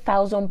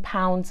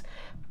 £100,000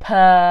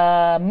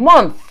 per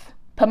month.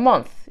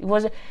 It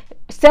was a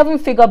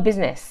 7-figure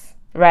business,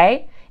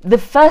 right? The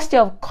first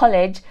year of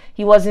college,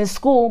 he was in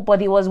school,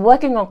 but he was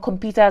working on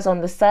computers on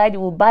the side. He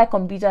would buy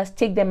computers,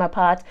 take them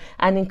apart,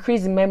 and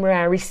increase the memory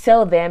and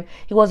resell them.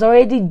 He was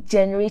already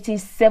generating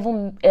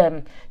seven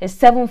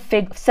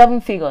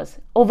figures,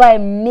 over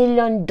 $1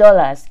 million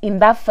in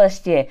that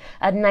first year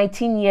at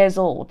 19 years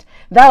old.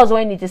 That was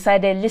when he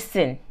decided,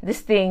 listen,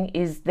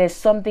 there's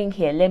something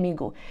here, let me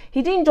go.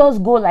 He didn't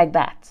just go like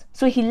that.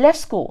 So he left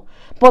school.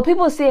 But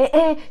people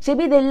say,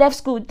 maybe they left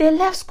school. They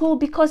left school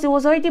because it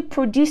was already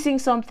producing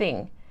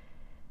something.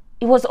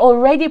 It was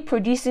already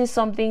producing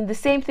something. The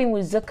same thing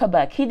with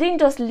Zuckerberg. He didn't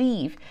just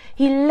leave.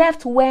 He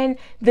left when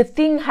the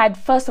thing had,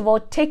 first of all,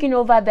 taken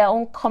over their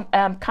own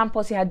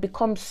campus. It had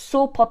become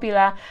so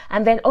popular.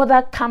 And then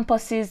other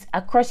campuses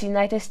across the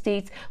United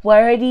States were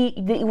already,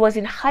 it was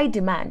in high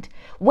demand.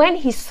 When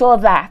he saw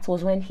that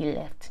was when he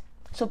left.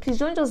 So please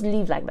don't just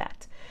leave like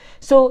that.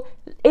 So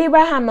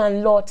Abraham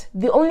and Lot,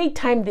 the only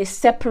time they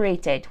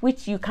separated,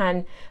 which you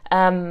can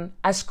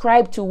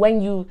ascribe to when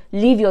you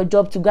leave your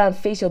job to go and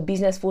face your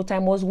business full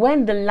time, was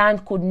when the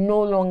land could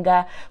no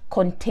longer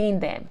contain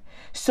them.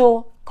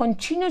 So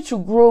continue to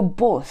grow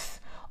both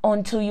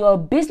until your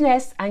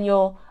business and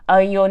your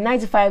 9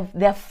 to 5,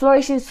 they're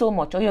flourishing so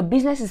much, or your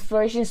business is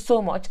flourishing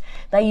so much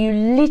that you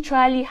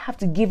literally have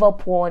to give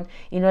up one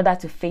in order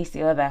to face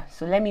the other.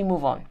 So let me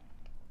move on.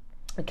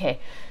 Okay,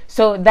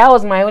 so that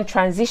was my own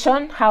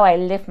transition, how I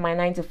left my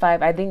 9 to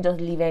 5. I didn't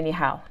just leave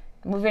anyhow.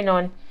 Moving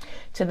on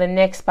to the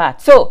next part.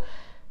 So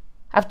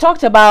I've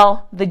talked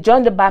about the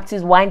John the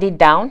Baptist winding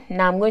down.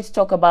 Now I'm going to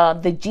talk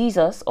about the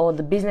Jesus, or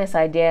the business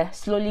idea,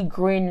 slowly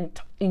growing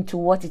into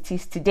what it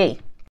is today.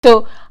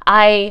 So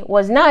I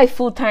was now a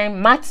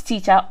full-time maths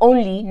teacher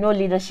only, no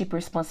leadership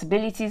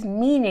responsibilities,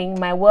 meaning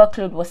my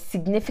workload was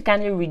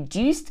significantly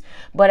reduced,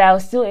 but I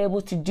was still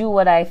able to do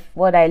what I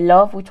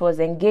love, which was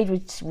engage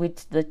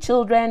with the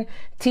children,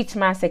 teach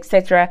maths,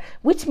 etc.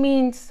 Which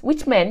meant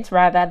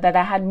that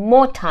I had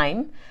more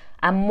time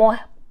and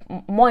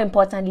more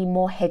importantly,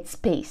 more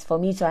headspace for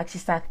me to actually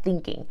start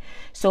thinking.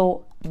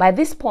 So by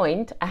this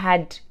point, I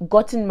had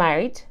gotten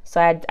married. So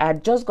I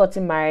had just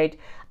gotten married.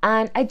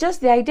 And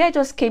the idea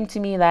just came to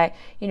me that,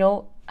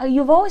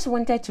 you've always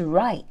wanted to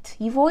write.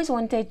 You've always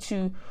wanted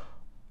to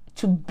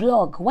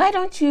blog. Why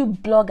don't you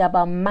blog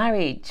about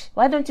marriage?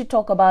 Why don't you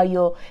talk about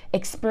your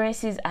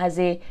experiences as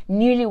a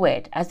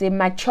newlywed, as a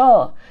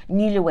mature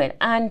newlywed?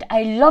 And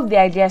I love the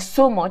idea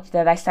so much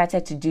that I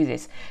started to do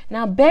this.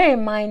 Now, bear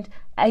in mind,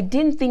 I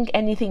didn't think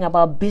anything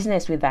about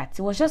business with that.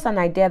 It was just an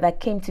idea that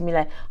came to me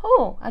like,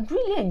 oh, I'd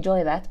really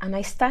enjoy that. And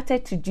I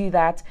started to do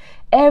that.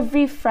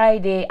 Every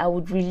Friday, I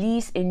would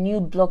release a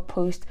new blog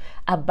post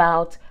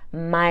about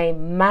my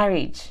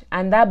marriage.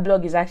 And that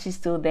blog is actually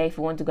still there if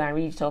you want to go and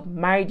read it up.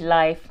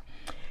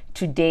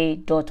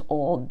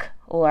 marriedlifetoday.org,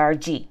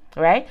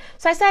 right?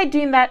 So I started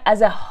doing that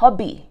as a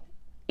hobby.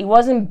 It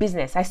wasn't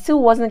business. I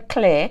still wasn't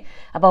clear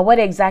about what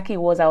exactly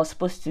it was I was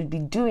supposed to be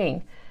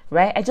doing.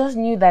 Right? I just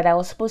knew that I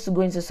was supposed to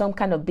go into some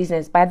kind of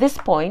business. By this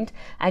point,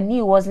 I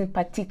knew it wasn't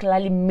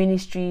particularly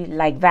ministry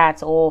like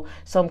that, or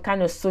some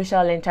kind of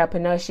social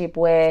entrepreneurship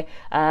where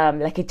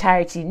like a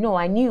charity. No,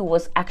 I knew it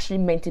was actually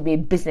meant to be a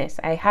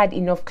business. I had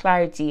enough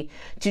clarity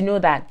to know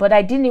that, but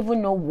I didn't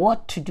even know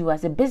what to do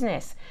as a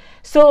business.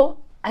 So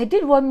I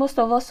did what most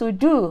of us would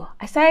do.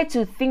 I started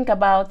to think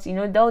about,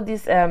 all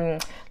these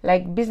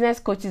like business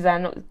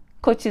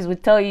coaches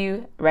would tell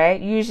you,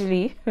 right?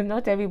 Usually,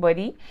 not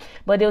everybody,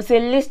 but they'll say,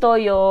 list all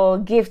your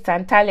gifts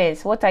and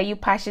talents. What are you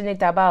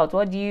passionate about?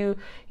 What do you,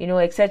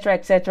 etc.,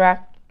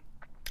 etc.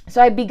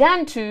 So I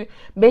began to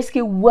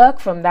basically work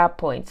from that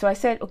point. So I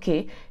said,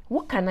 okay,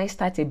 what can I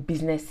start a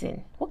business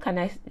in?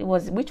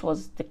 Which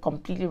was the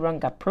completely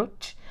wrong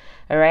approach.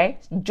 All right.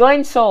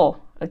 Join Saul.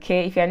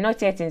 Okay. If you're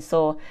not yet in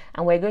Saul,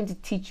 and we're going to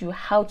teach you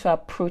how to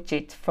approach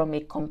it from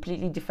a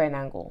completely different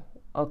angle.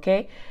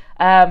 Okay.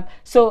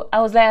 So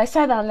I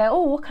started,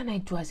 oh, what can I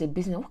do as a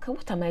business?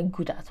 What am I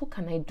good at? What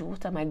can I do?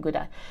 What am I good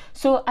at?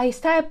 So I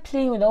started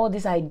playing with all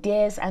these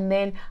ideas, and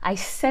then I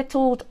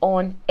settled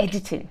on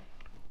editing.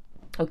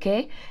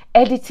 Okay,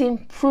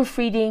 editing,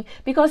 proofreading,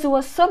 because it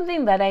was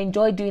something that I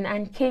enjoyed doing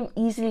and came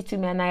easily to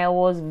me, and I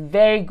was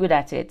very good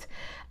at it.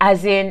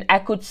 As in, I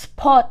could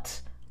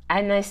spot,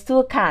 and I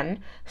still can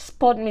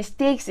spot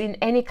mistakes in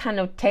any kind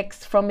of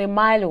text from a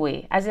mile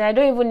away. As in, I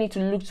don't even need to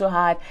look so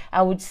hard.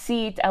 I would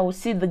see it. I would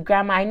see the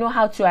grammar. I know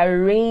how to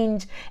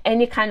arrange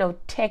any kind of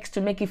text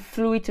to make it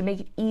fluid, to make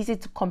it easy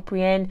to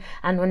comprehend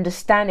and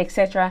understand,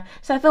 etc.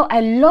 So I thought,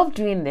 I love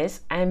doing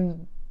this.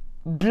 I'm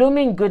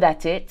blooming good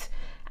at it,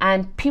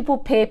 and people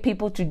pay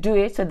people to do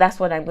it. So that's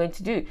what I'm going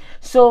to do.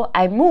 So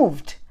I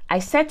moved. I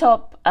set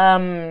up,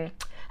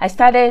 I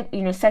started,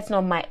 setting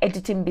up my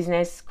editing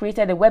business,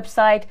 created a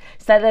website,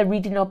 started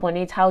reading up on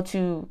it, how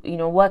to,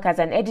 work as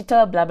an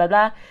editor, blah, blah,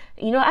 blah.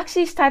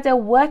 Actually started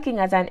working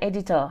as an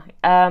editor,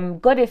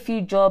 got a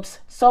few jobs.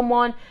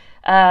 Someone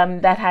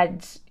that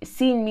had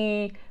seen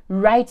me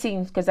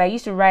writing, because I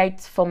used to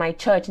write for my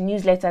church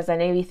newsletters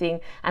and everything,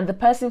 and the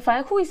person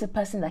found, who is the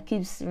person that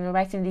keeps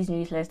writing these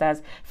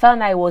newsletters,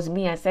 found out it was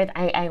me and said,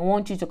 I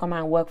want you to come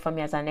and work for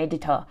me as an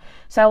editor.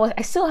 So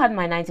I still had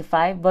my 9 to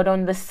 5, but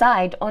on the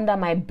side, under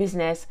my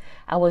business,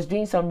 I was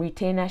doing some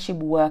retainership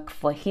work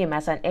for him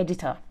as an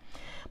editor.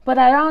 But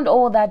around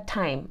all that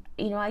time,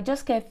 I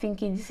just kept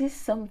thinking, this is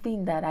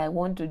something that I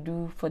want to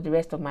do for the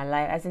rest of my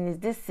life. As in, is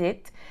this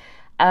it?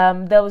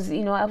 There was,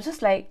 I was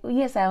just like,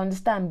 yes, I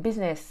understand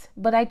business,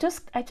 but I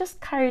just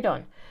carried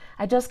on.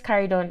 I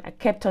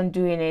kept on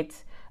doing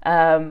it.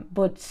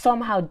 But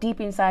somehow deep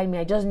inside me,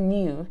 I just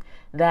knew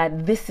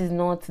that this is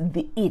not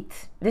the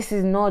it. This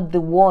is not the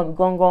one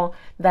gong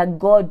that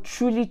God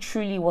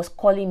truly was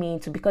calling me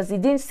into, because He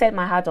didn't set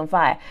my heart on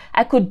fire.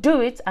 I could do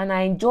it and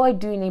I enjoyed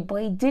doing it,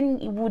 but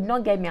it would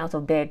not get me out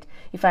of bed,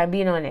 if I'm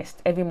being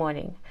honest, every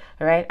morning.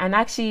 Right? And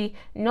actually,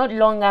 not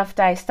long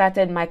after I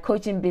started my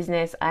coaching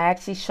business, I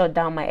actually shut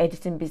down my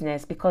editing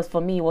business, because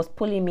for me, it was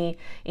pulling me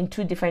in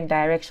 2 different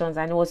directions,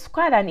 and it was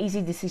quite an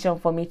easy decision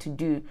for me to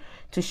do,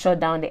 to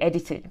shut down the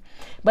editing.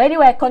 But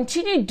anyway, I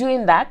continued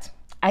doing that.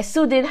 I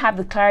still didn't have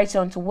the clarity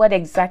onto what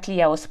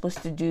exactly I was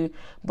supposed to do,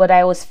 but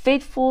I was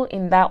faithful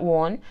in that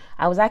one.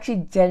 I was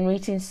actually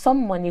generating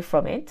some money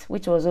from it,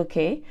 which was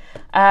okay.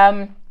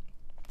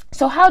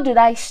 So how did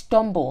I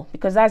stumble?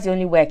 Because that's the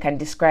only way I can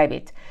describe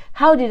it.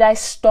 How did I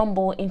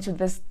stumble into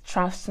this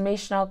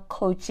transformational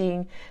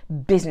coaching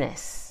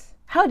business?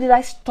 How did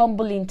I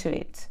stumble into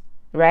it?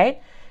 Right?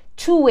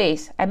 2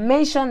 ways. I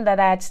mentioned that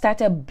I had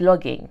started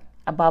blogging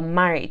about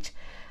marriage,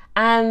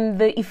 and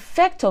the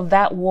effect of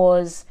that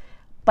was,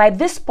 by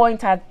this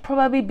point, I'd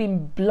probably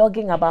been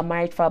blogging about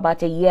marriage for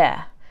about a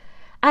year.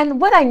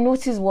 And what I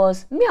noticed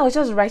was, I was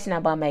just writing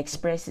about my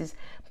experiences,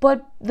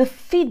 but the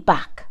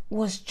feedback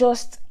was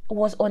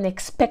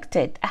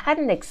unexpected. I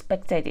hadn't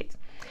expected it.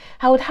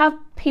 I would have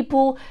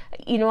people,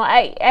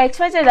 I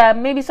expected that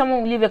maybe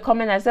someone would leave a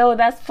comment and say, oh,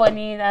 that's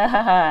funny,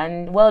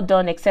 and well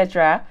done,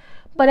 etc.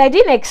 But I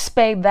didn't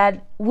expect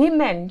that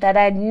women that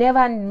I'd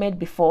never met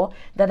before,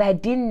 that I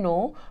didn't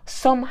know,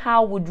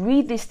 somehow would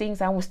read these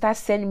things and would start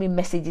sending me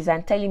messages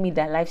and telling me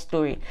their life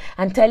story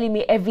and telling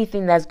me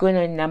everything that's going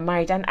on in their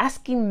marriage and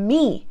asking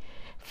me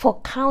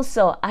for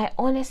counsel. I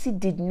honestly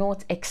did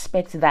not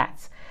expect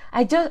that.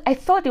 I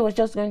thought it was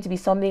just going to be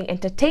something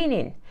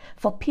entertaining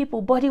for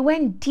people, but it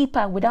went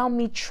deeper without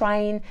me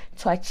trying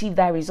to achieve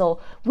that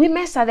result.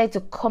 Women started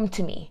to come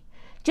to me.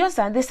 Do you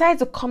understand? They decided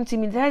to come to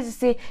me. They decided to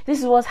say, this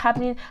is what's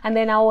happening, and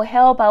then I will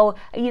help. Out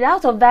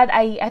of that,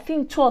 I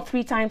think 2 or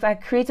 3 times I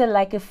created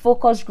like a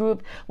focus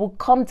group. We'll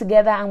come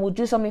together and we'll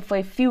do something for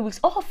a few weeks,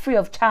 all free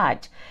of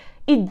charge.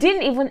 It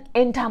didn't even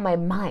enter my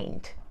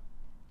mind.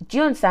 Do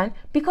you understand?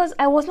 Because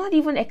I was not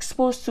even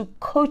exposed to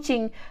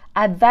coaching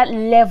at that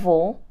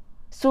level.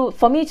 So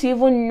for me to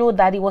even know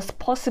that it was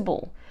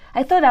possible,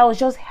 I thought I was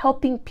just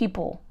helping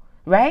people,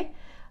 right?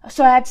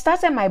 So I had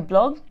started my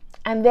blog.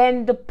 And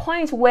then the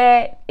point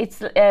where it's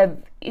the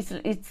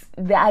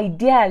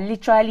idea,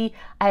 literally,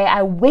 I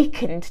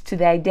awakened to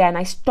the idea and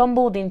I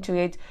stumbled into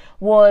it,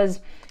 was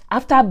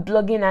after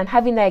blogging and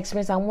having that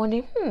experience. I'm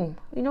wondering,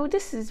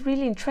 this is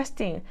really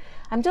interesting.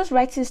 I'm just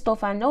writing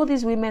stuff and all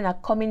these women are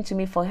coming to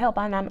me for help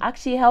and I'm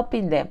actually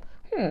helping them.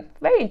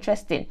 Very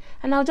interesting.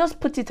 And I'll just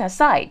put it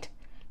aside.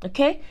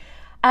 Okay.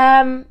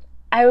 I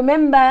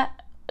remember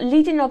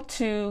leading up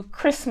to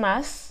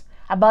Christmas,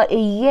 about a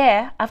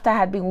year after I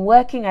had been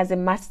working as a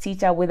math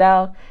teacher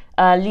without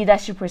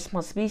leadership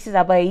responsibilities,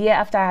 about a year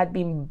after I had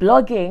been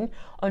blogging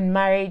on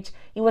marriage,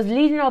 it was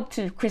leading up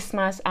to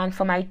Christmas, and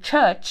for my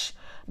church,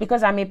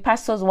 because I'm a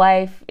pastor's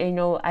wife,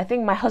 I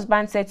think my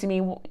husband said to me,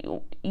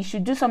 you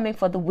should do something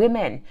for the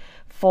women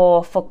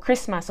for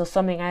Christmas or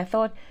something. I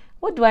thought,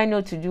 what do I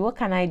know to do? What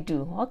can I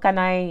do? What can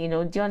I,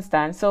 do you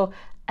understand? So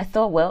I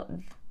thought, well,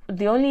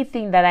 the only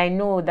thing that I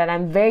know that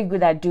I'm very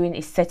good at doing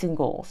is setting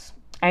goals.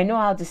 I know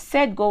how to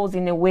set goals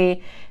in a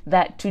way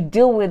that to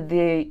deal with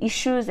the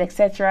issues,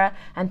 etc.,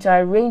 and to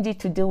arrange it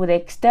to deal with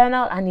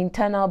external and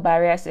internal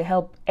barriers to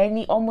help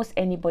almost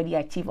anybody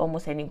achieve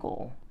almost any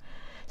goal.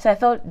 So I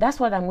thought,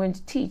 that's what I'm going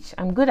to teach.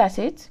 I'm good at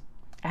it.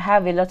 I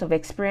have a lot of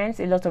experience,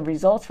 a lot of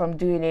results from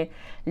doing it.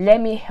 Let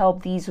me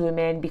help these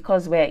women,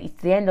 because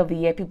it's the end of the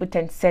year, people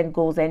tend to set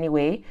goals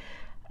anyway.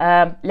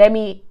 Let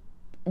me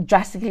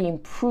drastically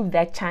improve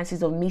their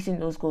chances of meeting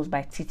those goals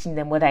by teaching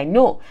them what I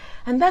know.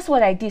 And that's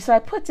what I did. So I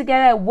put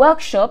together a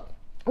workshop.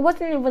 It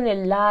wasn't even a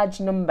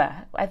large number.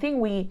 I think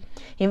we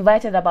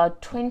invited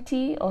about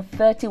 20 or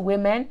 30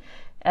 women,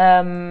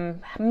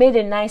 made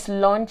a nice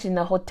lunch in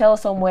a hotel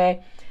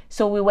somewhere.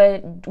 So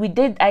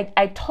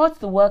I taught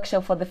the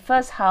workshop for the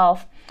first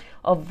half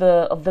of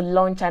the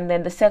lunch, and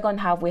then the second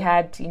half we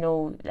had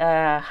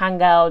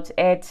hangout,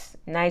 ate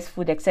nice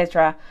food,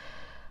 etc.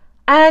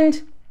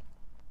 And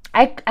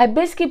I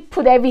basically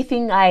put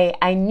everything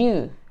I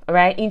knew,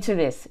 right, into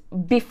this.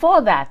 Before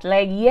that,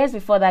 like years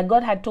before that,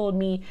 God had told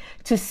me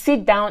to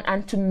sit down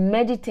and to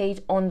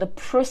meditate on the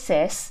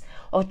process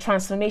of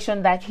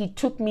transformation that He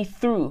took me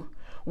through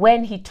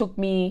when He took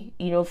me,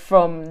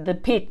 from the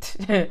pit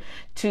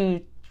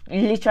to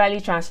literally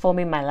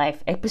transforming my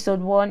life. Episode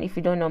 1, if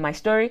you don't know my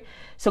story.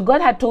 So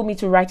God had told me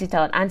to write it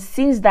out. And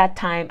since that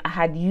time, I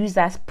had used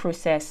that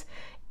process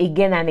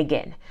again and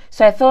again.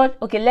 So I thought,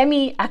 okay, let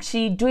me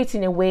actually do it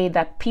in a way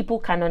that people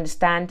can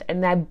understand.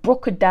 And I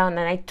broke it down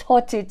and I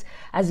taught it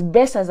as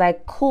best as I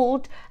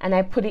could. And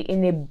I put it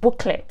in a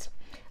booklet.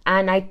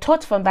 And I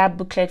taught from that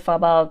booklet for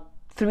about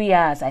 3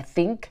 hours, I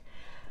think.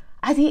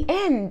 At the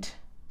end,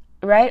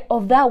 right,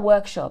 of that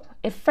workshop,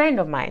 a friend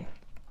of mine,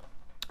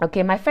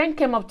 okay, my friend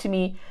came up to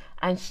me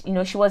and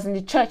she was in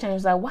the church and I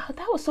was like, wow,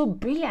 that was so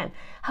brilliant.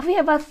 Have you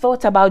ever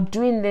thought about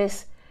doing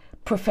this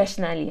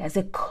professionally as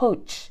a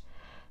coach?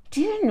 Do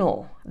you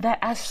know that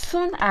as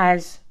soon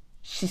as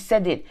she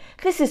said it,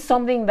 this is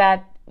something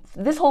that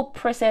this whole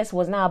process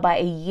was now about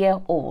a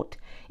year old.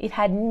 It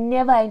had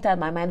never entered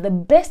my mind. The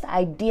best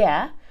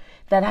idea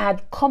that I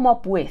had come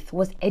up with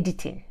was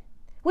editing,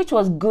 which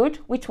was good,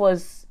 which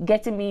was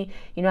getting me,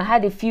 I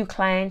had a few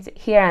clients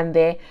here and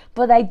there,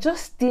 but it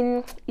just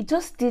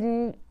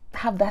didn't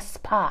have that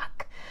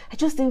spark. I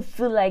just didn't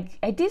feel like,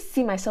 I didn't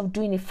see myself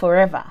doing it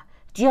forever.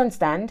 Do you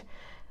understand?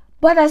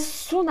 But as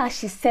soon as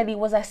she said it,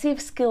 was as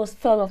if scales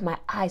fell off my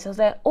eyes. I was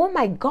like, oh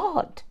my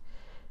God,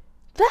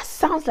 that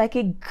sounds like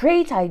a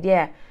great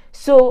idea.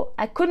 So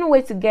I couldn't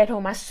wait to get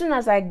home. As soon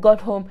as I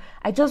got home,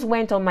 I just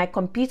went on my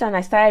computer and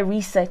I started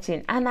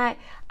researching. And I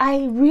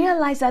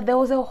realized that there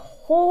was a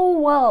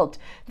whole world.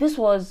 This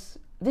was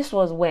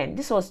when?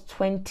 This was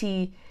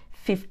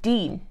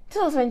 2015.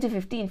 This was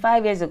 2015,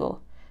 5 years ago.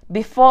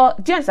 Before,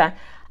 do you understand?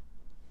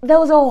 There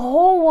was a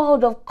whole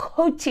world of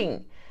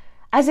coaching.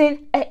 As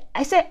in,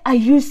 I said, are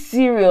you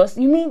serious?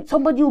 You mean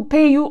somebody will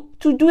pay you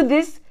to do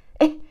this?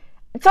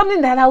 It's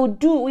something that I would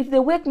do if they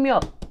wake me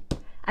up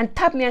and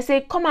tap me and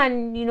say, come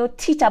and,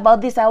 teach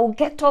about this. I will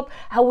get up,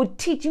 I will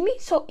teach. You mean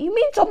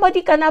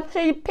somebody can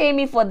actually pay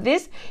me for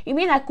this? You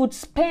mean I could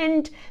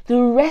spend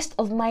the rest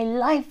of my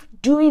life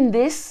doing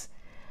this?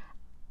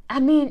 I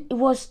mean, it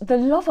was the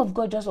love of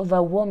God just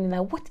overwhelming.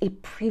 Like, what a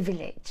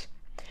privilege.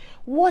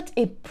 What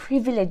a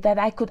privilege that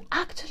I could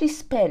actually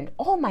spend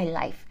all my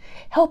life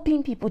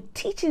helping people,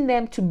 teaching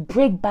them to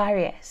break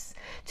barriers,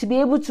 to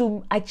be able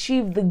to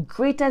achieve the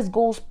greatest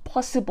goals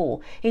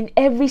possible in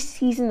every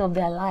season of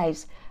their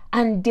lives.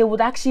 And they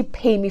would actually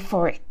pay me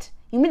for it.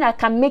 You mean I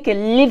can make a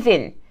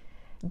living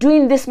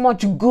doing this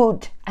much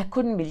good? I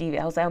couldn't believe it.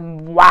 I was like,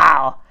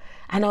 wow.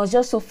 And I was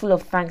just so full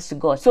of thanks to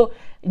God. So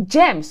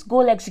GEMS,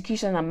 Goal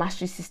Execution and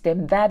Mastery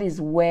System, that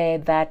is where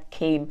that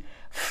came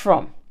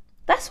from.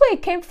 That's where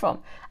it came from.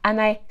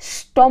 And I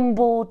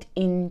stumbled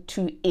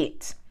into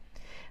it.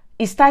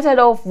 It started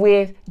off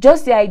with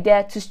just the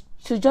idea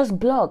to just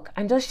blog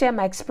and just share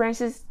my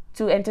experiences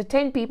to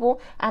entertain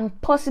people and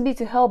possibly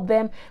to help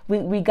them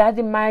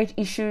regarding marriage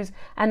issues.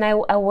 And I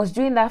was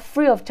doing that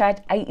free of charge.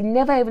 It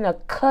never even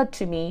occurred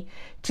to me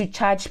to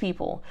charge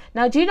people.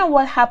 Now, do you know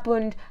what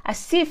happened?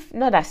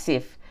 Not as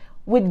if,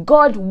 with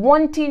God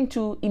wanting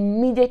to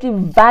immediately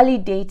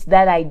validate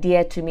that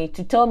idea to me,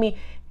 to tell me,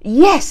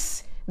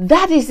 yes,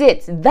 that is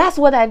it. That's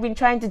what I've been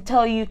trying to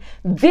tell you.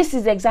 This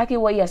is exactly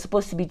what you're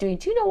supposed to be doing.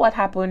 Do you know what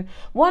happened?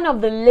 One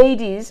of the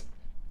ladies,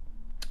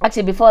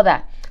 actually before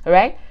that,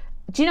 right?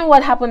 Do you know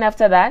what happened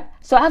after that?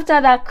 So after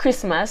that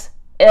Christmas,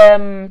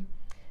 so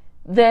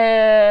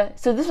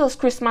this was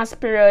Christmas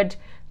period.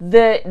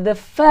 The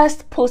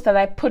first post that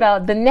I put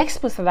out, the next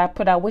post that I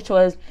put out, which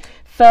was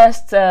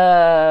first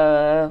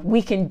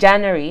week in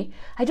January,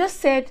 I just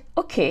said,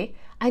 okay,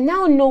 I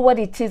now know what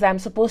it is I'm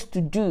supposed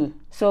to do.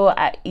 So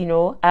I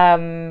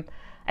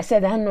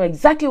said, I know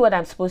exactly what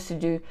I'm supposed to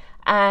do.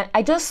 And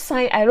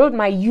I wrote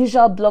my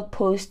usual blog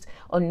post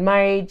on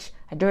marriage.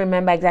 I don't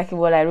remember exactly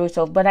what I wrote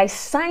off, but I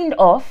signed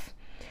off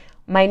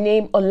my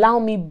name, Allow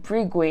Me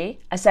Brigwe,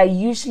 as I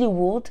usually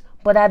would.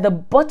 But at the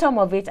bottom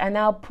of it, I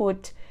now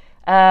put,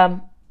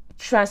 so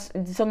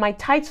my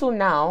title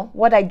now,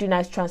 what I do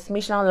now is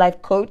Transformational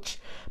Life Coach,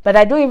 but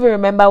I don't even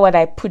remember what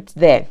I put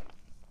there.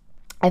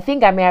 I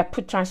think I may have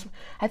put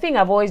I think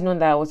I've always known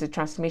that I was a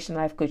transformational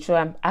life coach. So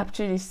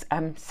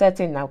I'm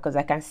certain now because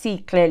I can see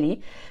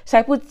clearly. So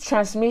I put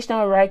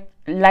transformational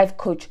life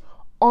coach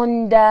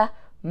under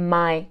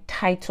my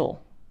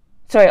title.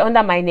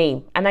 Under my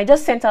name. And I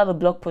just sent out the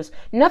blog post.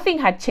 Nothing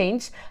had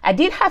changed. I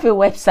did have a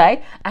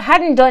website. I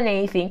hadn't done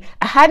anything.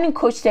 I hadn't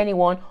coached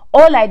anyone.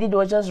 All I did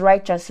was just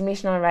write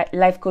transformational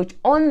life coach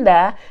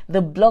under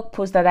the blog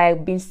post that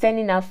I've been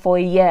sending out for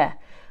a year.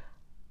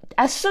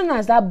 As soon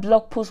as that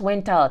blog post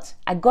went out,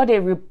 I got a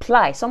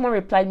reply. Someone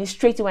replied me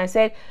straight away and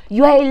said,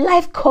 you are a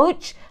life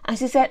coach? And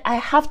she said, I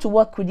have to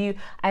work with you.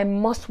 I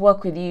must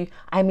work with you.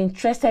 I'm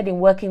interested in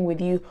working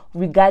with you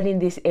regarding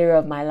this area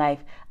of my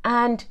life.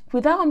 And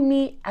without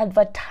me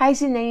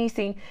advertising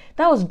anything,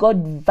 that was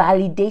God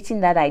validating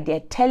that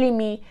idea, telling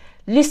me,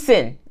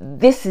 listen,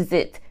 this is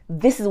it.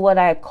 This is what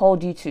I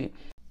called you to.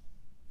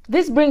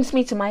 This brings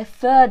me to my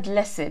third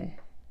lesson.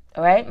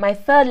 All right, my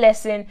third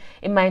lesson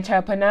in my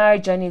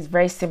entrepreneurial journey is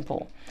very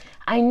simple.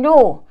 I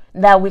know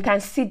that we can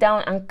sit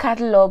down and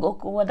catalog,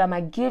 okay, what are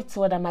my gifts,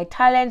 what are my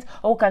talents,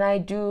 what can I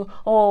do,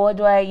 oh, what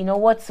do I,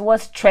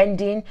 what's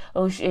trending,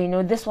 oh,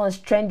 this one's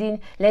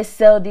trending, let's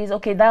sell this,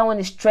 okay, that one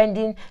is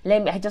trending,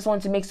 I just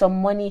want to make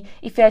some money.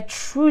 If you're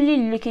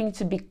truly looking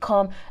to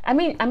become,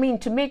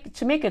 to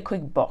make a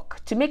quick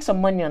buck, to make some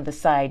money on the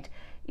side,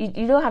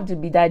 you don't have to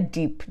be that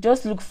deep.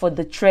 Just look for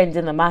the trends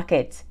in the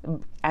market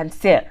and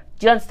sell.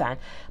 Do you understand?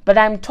 But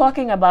I'm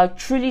talking about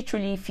truly,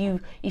 if you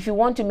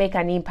want to make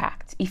an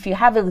impact, if you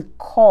have a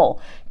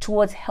call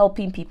towards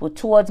helping people,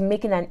 towards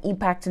making an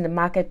impact in the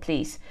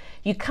marketplace,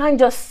 you can't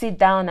just sit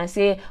down and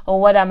say, oh,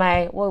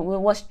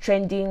 what's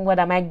trending? What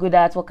am I good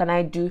at? What can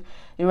I do?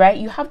 Right?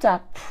 You have to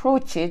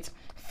approach it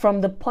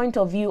from the point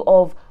of view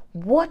of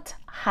what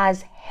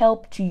has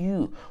helped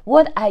you.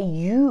 What are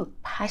you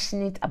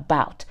passionate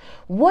about?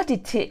 What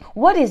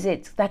is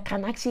it that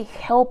can actually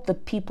help the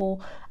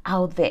people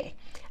out there?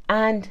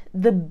 And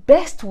the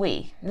best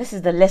way, this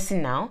is the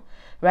lesson now,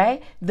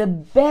 right? The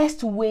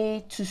best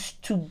way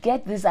to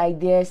get these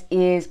ideas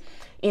is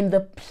in the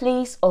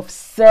place of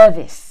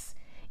service.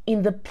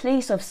 In the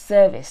place of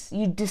service,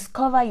 you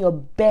discover your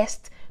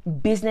best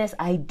business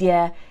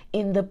idea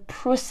in the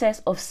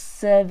process of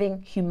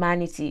serving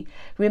humanity.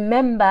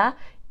 Remember,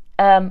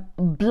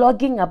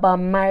 blogging about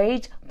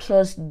marriage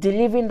plus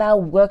delivering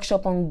that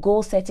workshop on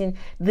goal setting,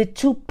 the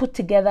two put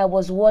together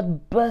was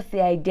what birthed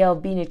the idea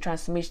of being a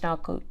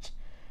transformational coach.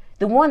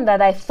 The one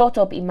that I thought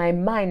up in my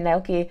mind, like,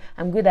 okay,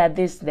 I'm good at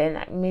this,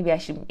 then maybe I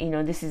should,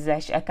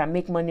 I can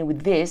make money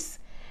with this.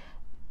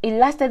 It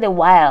lasted a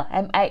while.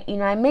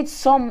 I made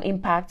some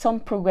impact, some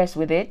progress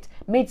with it,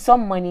 made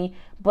some money,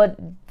 but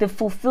the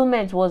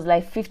fulfillment was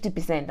like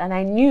 50%. And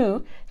I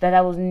knew that I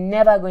was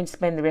never going to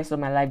spend the rest of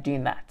my life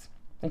doing that.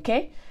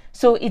 Okay?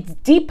 So it's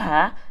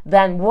deeper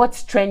than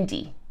what's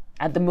trendy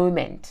at the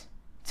moment.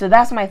 So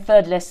that's my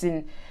third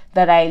lesson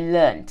that I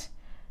learned.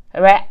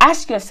 All right,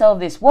 ask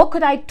yourself this: what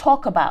could I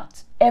talk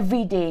about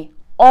every day,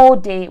 all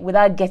day,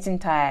 without getting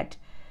tired?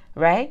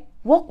 Right?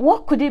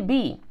 What could it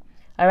be?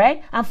 All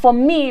right. And for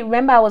me,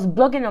 remember, I was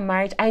blogging on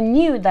marriage. I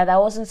knew that I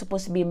wasn't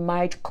supposed to be a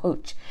marriage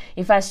coach.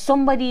 In fact,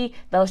 somebody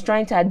that was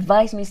trying to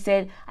advise me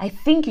said, I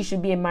think you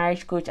should be a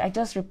marriage coach. I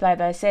just replied,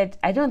 I said,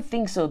 I don't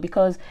think so,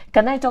 because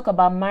can I talk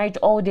about marriage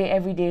all day,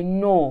 every day?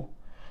 No.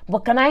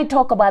 But can I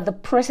talk about the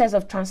process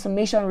of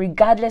transformation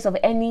regardless of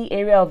any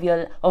area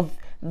of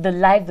the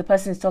life the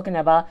person is talking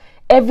about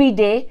every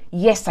day?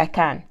 Yes, I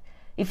can.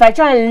 If I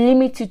try and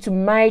limit it to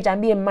marriage and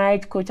be a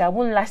marriage coach, I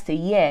won't last a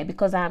year,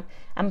 because I'm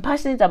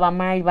passionate about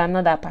marriage, but I'm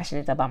not that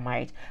passionate about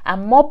marriage.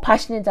 I'm more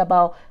passionate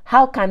about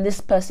how can this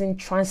person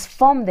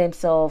transform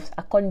themselves,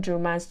 according to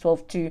Romans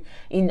 12:2,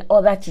 in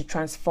order to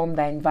transform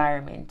the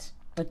environment.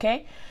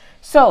 Okay,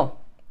 so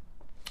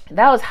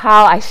that was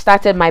how I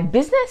started my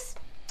business.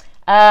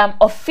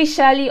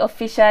 Officially, so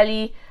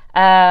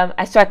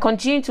I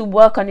continued to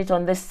work on it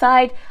on the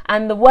side,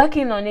 and the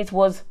working on it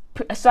was,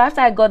 so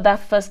after I got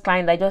that first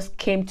client that just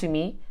came to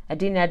me, I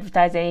didn't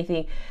advertise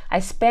anything. I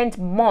spent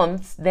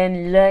months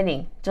then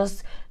learning,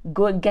 just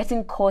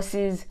getting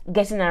courses,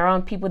 getting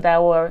around people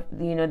that were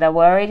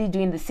already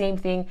doing the same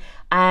thing,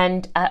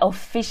 and I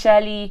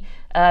officially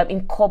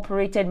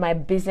incorporated my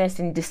business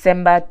in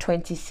December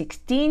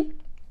 2016.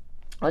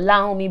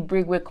 Allow me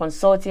Brigway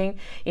Consulting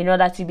in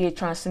order to be a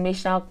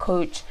transformational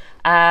coach,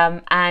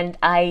 and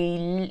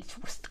I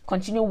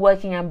continue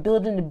working and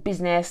building the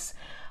business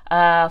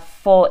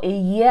for a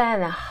year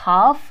and a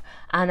half,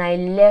 and I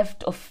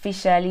left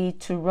officially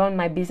to run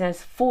my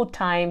business full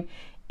time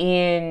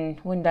when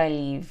did I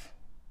leave?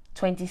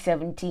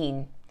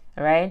 2017,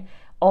 right?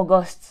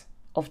 August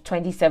of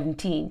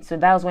 2017. So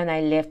that was when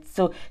I left.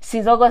 So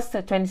since August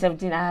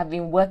 2017, I have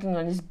been working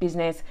on this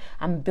business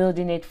and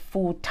building it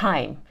full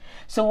time.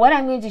 So what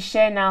I'm going to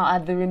share now are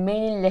the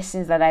remaining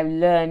lessons that I've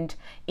learned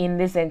in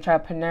this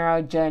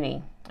entrepreneurial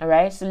journey. All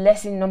right. So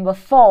lesson number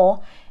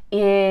 4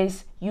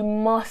 is you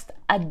must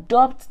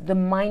adopt the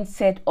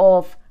mindset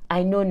of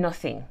I know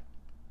nothing.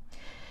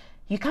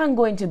 You can't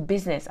go into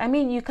business. I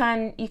mean, you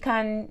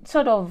can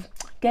sort of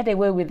get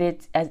away with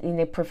it as in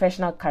a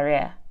professional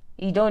career.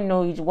 You don't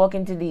know, you walk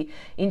into the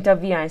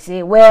interview and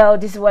say, well,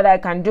 this is what I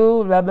can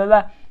do, blah, blah,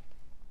 blah.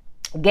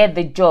 Get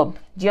the job.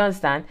 Do you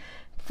understand?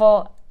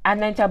 For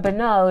an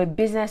entrepreneur, a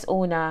business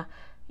owner,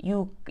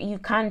 you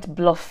can't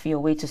bluff your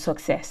way to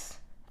success.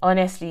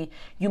 Honestly,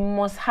 you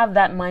must have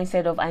that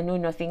mindset of I know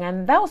nothing.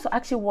 And that was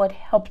actually what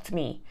helped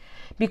me,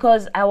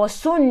 because I was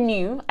so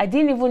new. I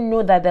didn't even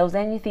know that there was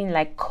anything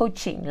like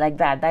coaching like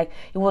that. Like,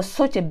 it was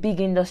such a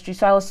big industry.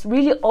 So I was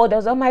really old. I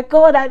was, oh my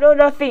God, I know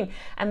nothing.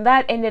 And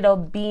that ended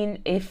up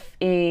being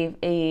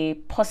a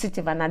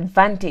positive, an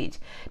advantage.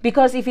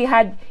 Because if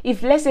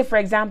let's say, for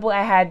example,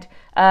 I had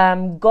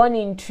gone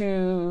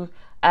into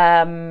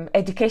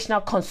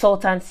educational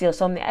consultancy or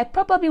something, I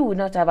probably would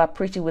not have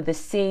approached it with the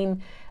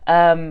same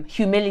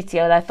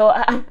humility. I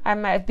thought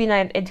I've been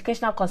an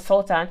educational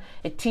consultant,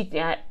 a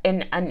teacher,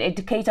 an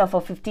educator for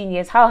 15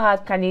 years. How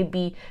hard can it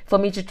be for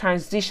me to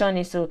transition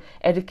into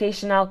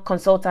educational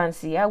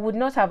consultancy? I would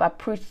not have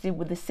approached it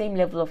with the same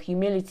level of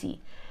humility.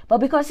 But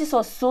because this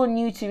was so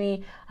new to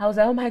me, I was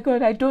like, oh my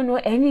God, I don't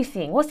know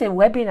anything. What's a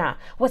webinar?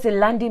 What's a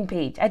landing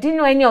page? I didn't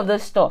know any of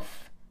those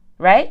stuff,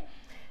 right?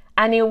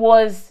 And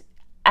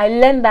I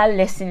learned that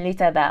lesson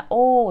later that,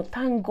 oh,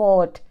 thank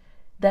God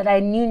that I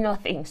knew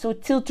nothing. So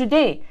till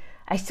today,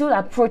 I still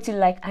approach it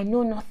like I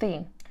know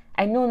nothing.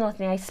 I know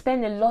nothing. I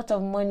spend a lot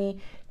of money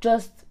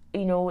just,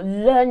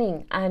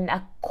 learning and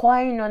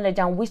acquiring knowledge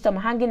and wisdom,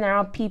 hanging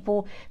around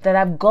people that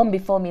have gone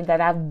before me, that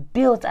have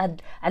built at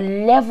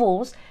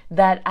levels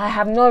that I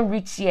have not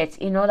reached yet,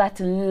 in order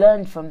to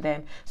learn from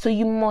them. So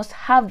you must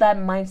have that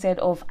mindset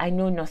of I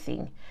know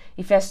nothing.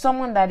 If you're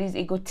someone that is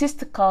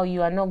egotistical,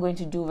 you are not going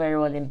to do very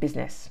well in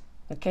business.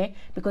 Okay?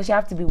 Because you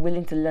have to be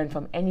willing to learn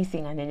from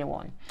anything and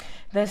anyone.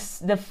 The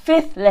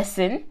fifth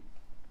lesson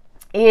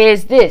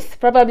is this,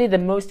 probably the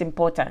most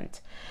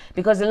important,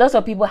 because a lot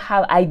of people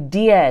have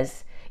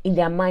ideas in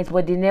their minds,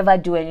 but they never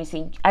do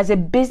anything. As a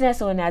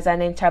business owner, as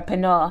an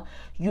entrepreneur,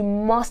 you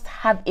must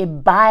have a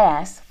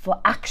bias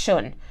for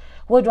action.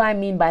 What do I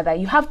mean by that?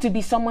 You have to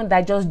be someone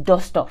that just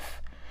does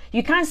stuff.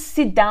 You can't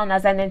sit down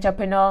as an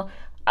entrepreneur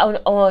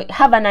or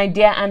have an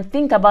idea and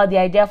think about the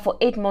idea for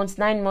 8 months,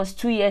 9 months,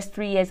 2 years,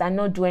 3 years, and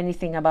not do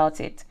anything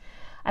about it.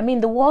 I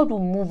mean, the world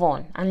will move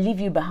on and leave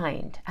you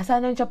behind. As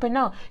an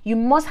entrepreneur, you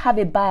must have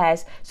a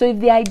bias. So if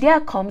the idea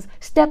comes,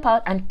 step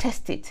out and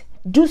test it.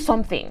 Do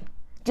something.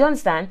 Do you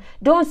understand?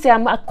 Don't say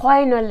I'm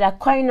acquiring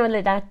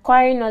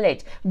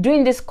knowledge,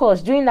 doing this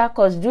course, doing that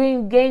course,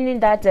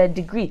 gaining that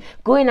degree,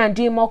 going and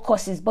doing more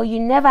courses, but you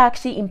never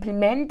actually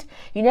implement,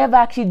 you never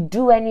actually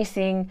do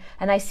anything.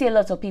 And I see a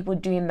lot of people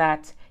doing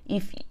that.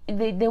 If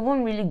they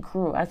won't really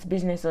grow as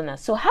business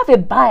owners. So have a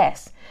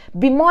bias.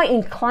 Be more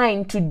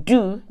inclined to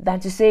do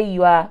than to say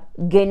you are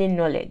gaining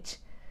knowledge.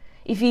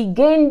 If you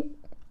gain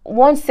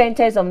one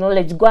sentence of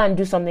knowledge, go and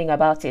do something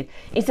about it,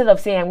 instead of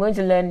saying I'm going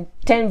to learn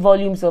 10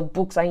 volumes of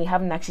books and you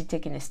haven't actually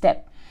taken a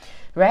step,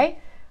 right?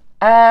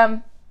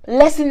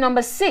 Lesson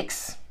number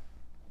 6,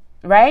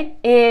 right,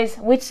 is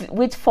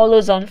which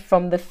follows on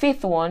from the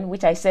 5th one,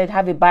 which I said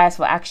have a bias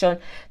for action.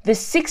 The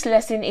 6th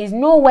lesson is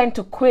know when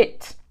to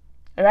quit.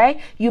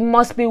 Right? You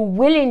must be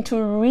willing to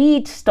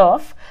read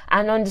stuff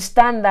and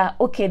understand that,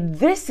 okay,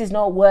 this is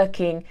not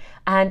working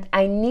and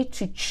I need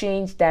to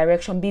change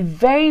direction. Be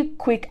very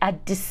quick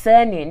at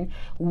discerning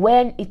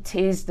when it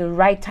is the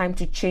right time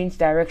to change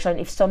direction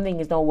if something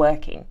is not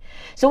working.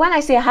 So when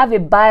I say have a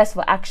bias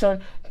for action,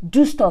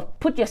 do stuff,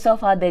 put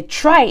yourself out there,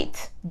 try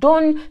it.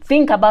 Don't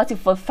think about it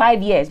for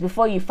 5 years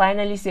before you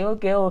finally say,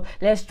 okay,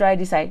 let's try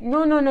this out.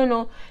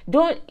 No.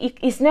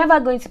 It's never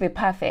going to be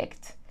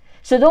perfect.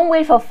 So don't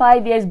wait for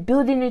 5 years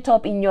building it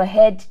up in your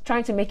head,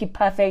 trying to make it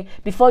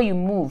perfect before you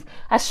move.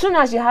 As soon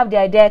as you have the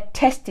idea,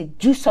 test it,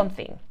 do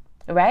something,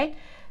 right?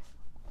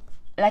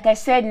 Like I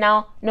said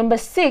now, number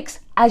 6,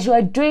 as you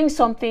are doing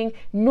something,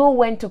 know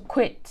when to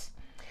quit.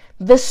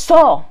 The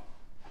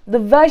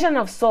version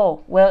of SAW,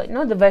 well,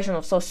 not the version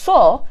of SAW.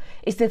 SAW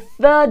is the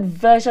 3rd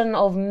version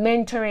of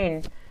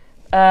mentoring,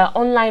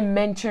 online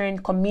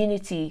mentoring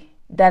community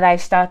that I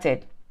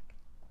started.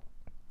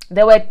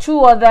 There were 2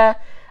 other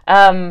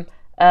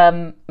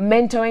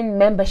mentoring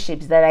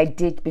memberships that I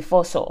did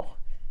before SAW.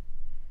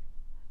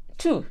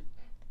 2.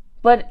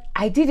 But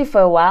I did it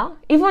for a while,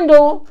 even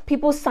though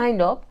people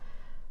signed up,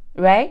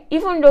 right?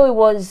 Even though it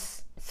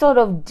was sort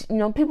of,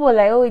 people were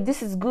like, oh,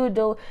 this is good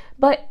though.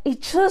 But I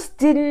just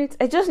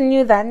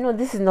knew that, no,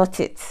 this is not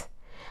it.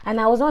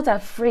 And I was not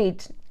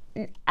afraid.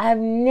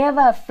 I'm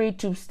never afraid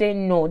to say,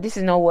 no, this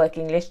is not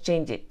working. Let's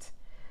change it.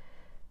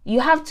 You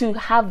have to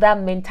have that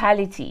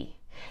mentality.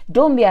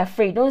 Don't be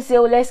afraid. Don't say,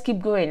 oh, let's keep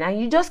going. And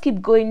you just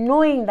keep going,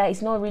 knowing that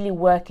it's not really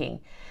working.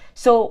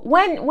 So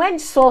when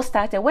SAW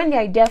started, when the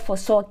idea for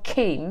SAW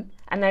came,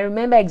 and I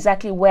remember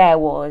exactly where I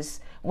was,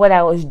 what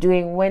I was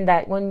doing when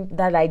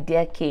that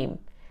idea came,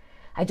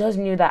 I just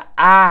knew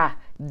that,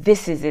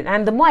 this is it.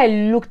 And the more I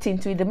looked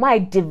into it, the more I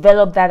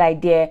developed that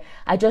idea,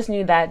 I just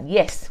knew that,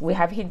 yes, we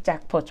have hit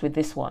jackpot with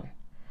this one.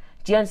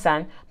 Do you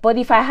understand? But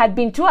if I had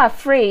been too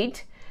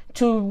afraid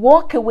to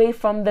walk away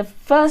from the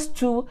first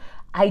 2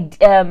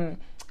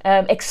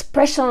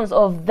 expressions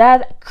of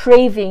that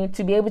craving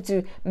to be able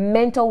to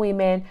mentor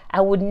women,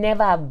 I would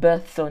never have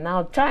birthed SAW.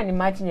 Now try and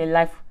imagine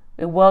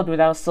a world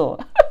without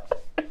SAW.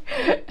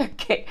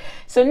 Okay,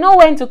 so know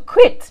when to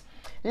quit.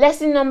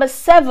 Lesson number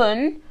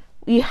 7,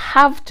 you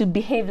have to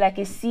behave like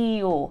a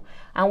CEO.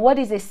 And what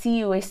is a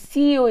CEO? A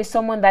CEO is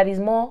someone that is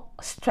more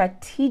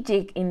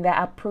strategic in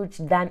their approach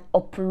than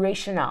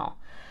operational.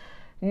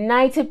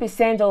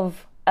 90%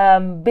 of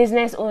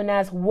business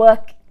owners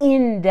work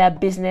in their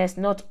business,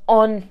 not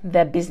on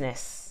their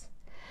business.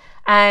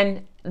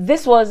 And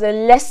this was a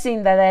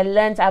lesson that I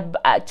learned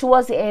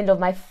towards the end of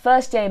my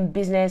first year in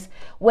business,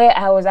 where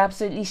I was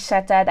absolutely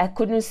shattered. I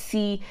couldn't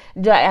see.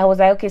 I was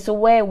like, okay, so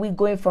where are we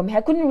going from here?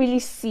 I couldn't really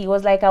see. It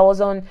was like I was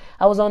on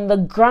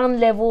the ground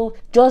level,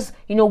 just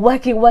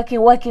working,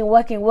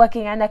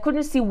 and I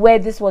couldn't see where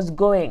this was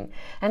going.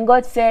 And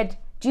God said,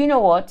 do you know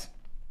what?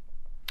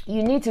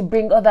 You need to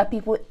bring other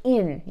people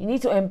in. You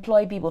need to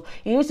employ people.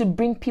 You need to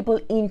bring people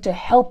in to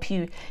help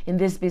you in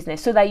this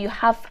business so that you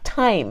have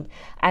time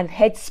and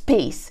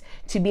headspace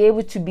to be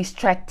able to be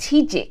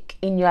strategic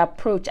in your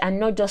approach and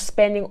not just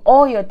spending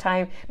all your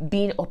time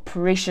being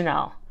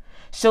operational.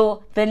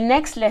 So the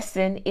next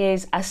lesson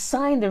is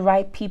assign the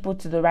right people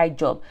to the right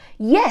job.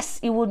 Yes,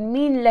 it would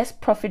mean less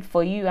profit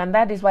for you, and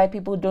that is why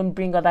people don't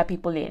bring other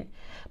people in.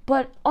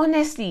 But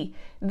honestly,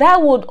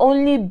 that would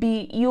only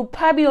be, you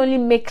probably only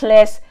make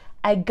less,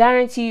 I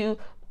guarantee you,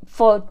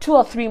 for 2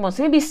 or 3 months,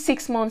 maybe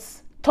 6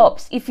 months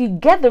tops. If you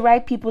get the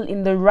right people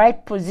in the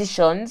right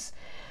positions,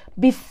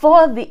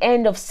 before the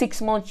end of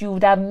 6 months, you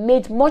would have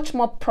made much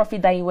more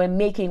profit than you were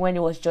making when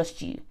it was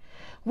just you.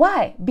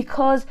 Why?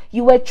 Because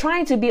you were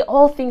trying to be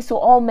all things to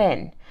all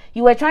men.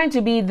 You were trying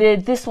to be the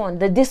this one,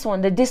 the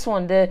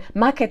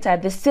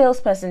marketer, the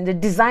salesperson, the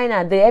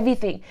designer, the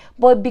everything.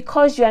 But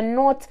because you are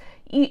not,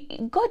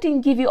 God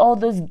didn't give you all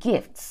those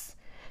gifts.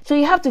 So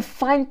you have to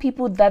find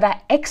people that are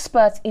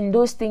experts in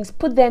those things,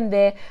 put them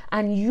there,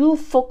 and you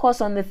focus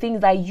on the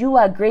things that you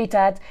are great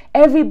at.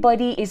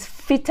 Everybody is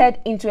fitted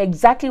into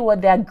exactly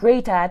what they are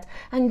great at.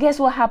 And guess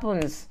what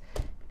happens?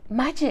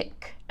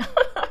 Magic,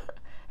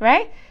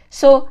 right?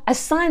 So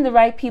assign the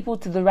right people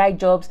to the right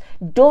jobs.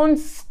 Don't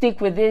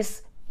stick with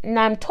this.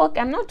 Now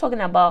I'm not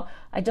talking about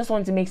I just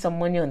want to make some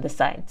money on the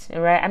side,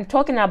 right? I'm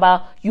talking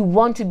about you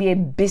want to be a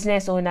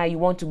business owner, you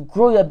want to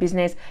grow your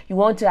business, you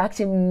want to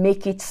actually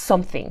make it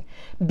something.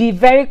 Be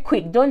very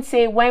quick. Don't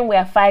say when we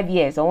are 5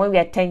 years or when we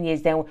are 10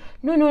 years, then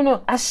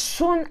no. As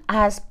soon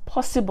as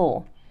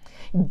possible,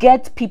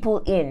 get people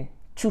in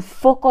to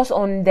focus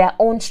on their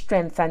own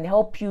strengths and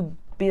help you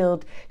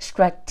build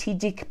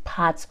strategic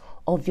parts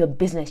of your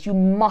business. You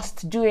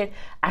must do it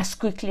as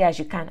quickly as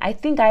you can. I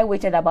think I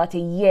waited about a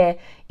year.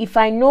 If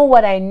I know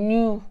what I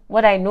know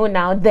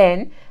now,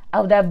 then I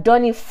would have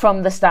done it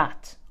from the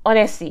start.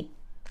 Honestly,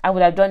 I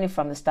would have done it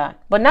from the start.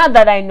 But now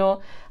that I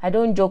know, I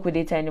don't joke with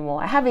it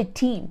anymore. I have a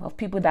team of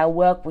people that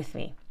work with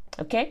me.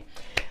 Okay.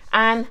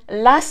 And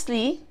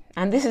lastly,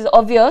 and this is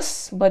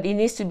obvious, but it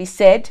needs to be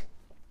said.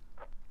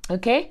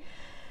 Okay.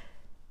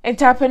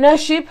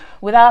 Entrepreneurship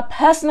without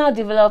personal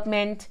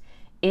development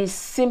is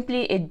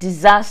simply a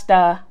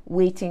disaster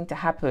waiting to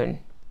happen.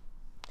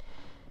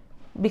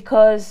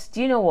 Because do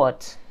you know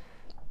what?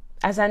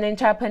 As an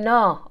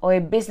entrepreneur or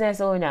a business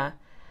owner,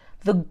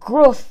 the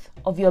growth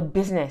of your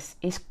business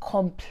is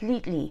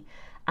completely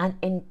and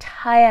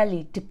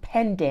entirely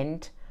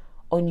dependent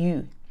on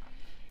you.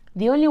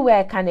 The only way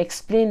I can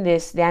explain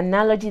this, the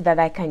analogy that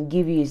I can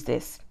give you is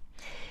this.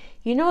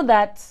 You know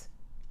that,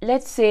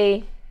 let's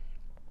say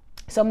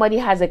somebody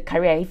has a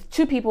career. If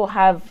 2 people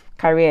have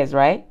careers,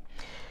 right?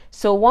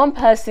 So one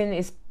person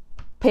is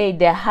paid,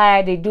 they're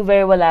hired, they do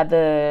very well at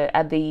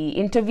the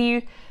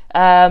interview,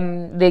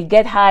 they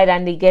get hired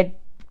and they get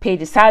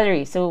paid a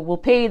salary. So we'll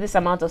pay you this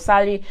amount of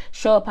salary,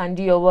 show up and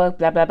do your work,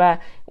 blah, blah, blah.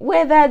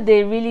 Whether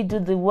they really do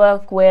the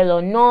work well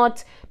or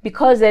not,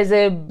 because there's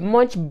a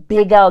much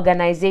bigger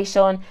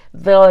organization,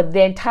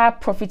 the entire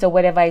profit or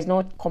whatever is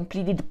not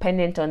completely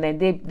dependent on them.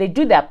 They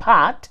do their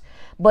part,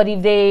 but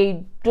if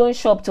they don't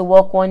show up to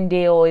work one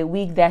day or a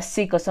week, they're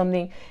sick or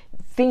something,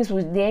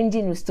 the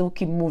engine will still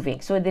keep moving.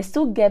 So they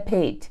still get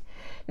paid.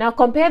 Now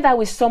compare that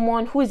with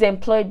someone who is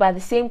employed by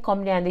the same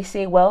company and they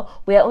say,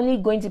 well, we are only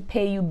going to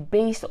pay you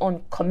based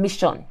on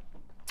commission.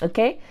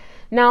 Okay.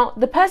 Now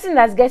the person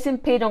that's getting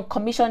paid on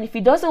commission, if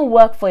he doesn't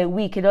work for a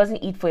week, he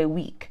doesn't eat for a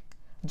week.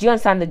 Do you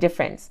understand the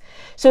difference?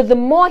 So the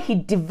more he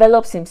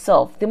develops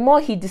himself, the more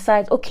he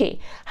decides, okay,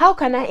 how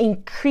can I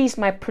increase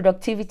my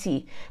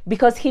productivity?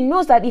 Because he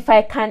knows that if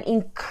I can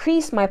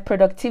increase my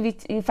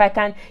productivity, if I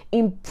can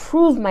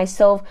improve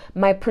myself,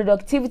 my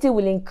productivity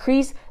will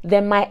increase,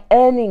 then my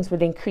earnings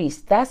will increase.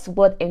 That's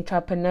what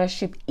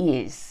entrepreneurship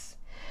is.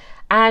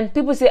 And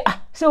people say,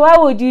 so why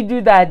would you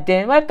do that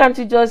then? Why can't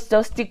you just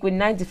stick with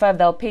 9 to 5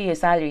 that'll pay your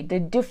salary? The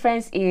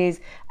difference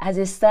is, as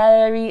a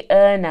salary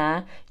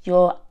earner,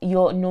 your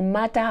no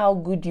matter how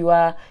good you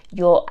are,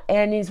 your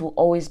earnings will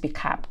always be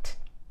capped.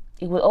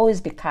 It will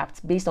always be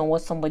capped based on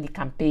what somebody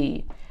can pay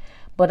you.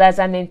 But as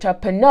an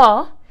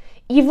entrepreneur,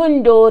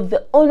 even though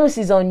the onus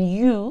is on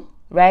you,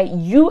 right?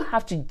 You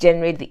have to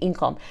generate the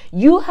income.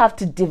 You have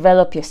to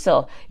develop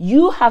yourself.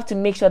 You have to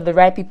make sure the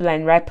right people are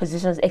in right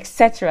positions,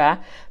 etc.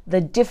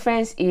 The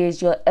difference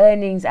is your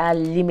earnings are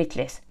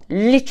limitless,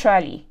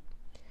 literally.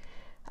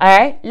 All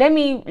right. Let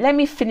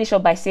me finish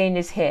up by saying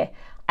this here.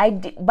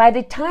 By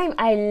the time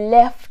I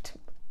left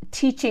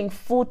teaching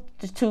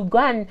to go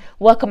and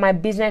work on my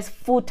business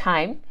full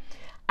time,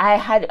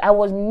 I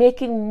was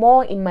making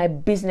more in my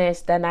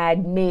business than I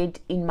had made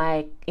in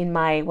my in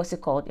my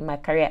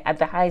career at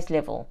the highest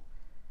level.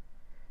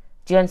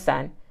 Do you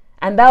understand?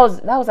 And that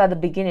was at the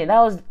beginning. That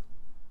was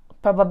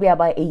probably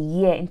about a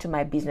year into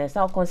my business.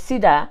 Now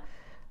consider,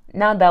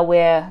 now that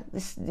we're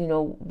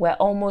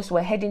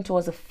heading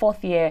towards the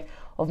 4th year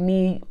of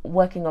me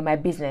working on my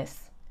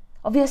business.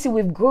 Obviously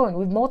we've grown,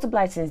 we've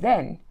multiplied since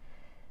then.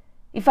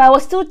 If I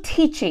was still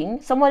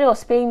teaching, somebody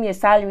was paying me a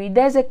salary,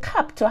 there's a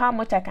cap to how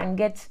much I can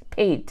get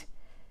paid.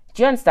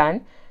 Do you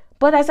understand?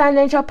 But as an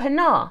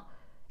entrepreneur,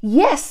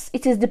 yes,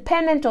 it is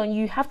dependent on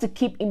you. You have to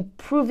keep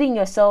improving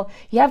yourself.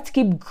 You have to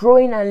keep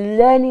growing and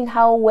learning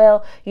how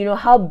well,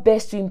 how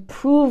best to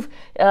improve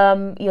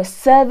your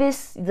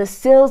service, the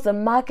sales, the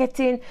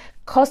marketing,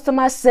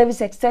 customer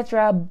service,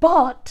 etc.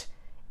 But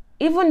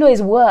even though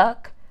it's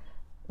work,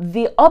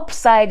 the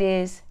upside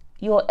is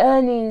your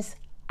earnings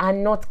are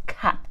not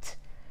capped.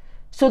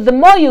 So the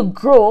more you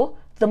grow,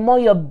 the more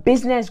your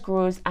business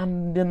grows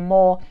and the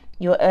more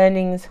your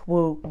earnings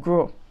will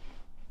grow.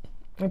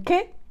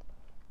 Okay?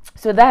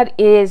 So that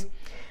is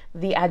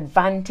the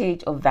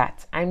advantage of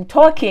that. I'm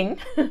talking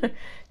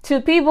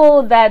to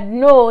people that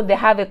know they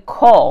have a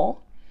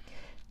call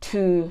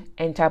to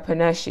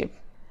entrepreneurship.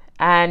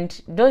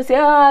 And don't say,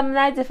 oh, I'm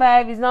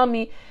 95, it's not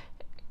me.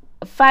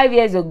 5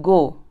 years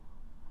ago,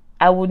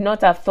 I would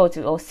not have thought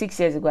it, or 6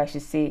 years ago, I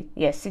should say.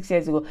 Yes, 6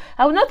 years ago.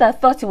 I would not have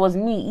thought it was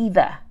me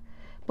either.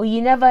 But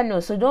you never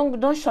know. So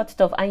don't shut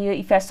it off. And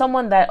if you're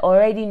someone that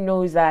already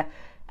knows that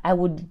I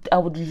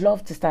would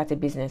love to start a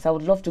business, I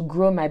would love to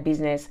grow my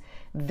business,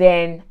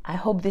 then I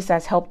hope this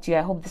has helped you.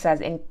 I hope this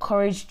has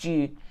encouraged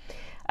you.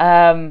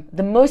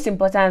 The most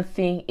important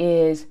thing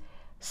is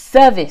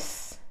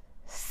service,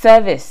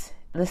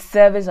 the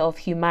service of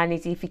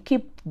humanity. If you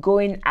keep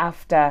going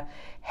after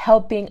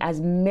helping as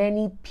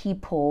many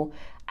people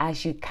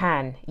as you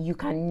can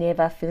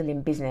never fail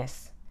in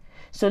business.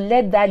 So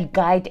let that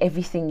guide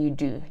everything you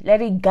do.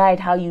 Let it guide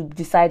how you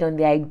decide on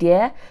the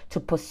idea to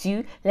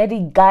pursue. Let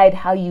it guide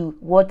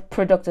what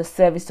product or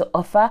service to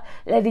offer.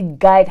 Let it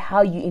guide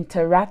how you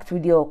interact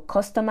with your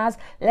customers.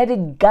 Let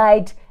it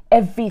guide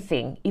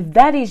everything. If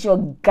that is your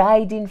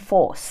guiding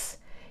force,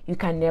 you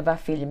can never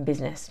fail in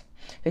business.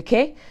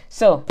 Okay?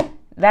 So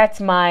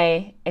that's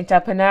my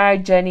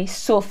entrepreneurial journey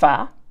so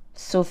far.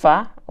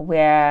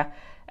 We're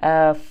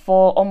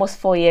almost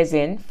 4 years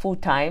in full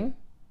time.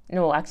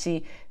 No,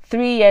 actually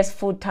 3 years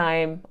full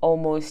time,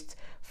 almost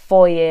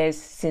 4 years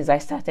since I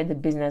started the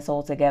business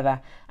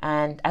altogether.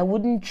 And I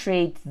wouldn't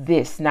trade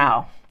this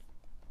now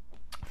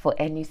for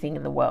anything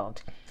in the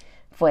world.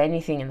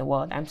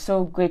 I'm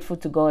so grateful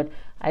to God.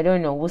 I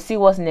don't know. We'll see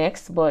what's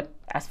next. But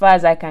as far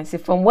as I can see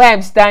from where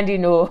I'm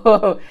standing,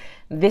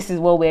 this is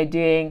what we're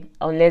doing.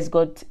 Unless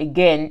God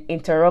again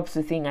interrupts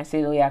the thing and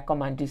says, oh yeah,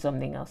 come and do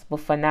something else. But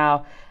for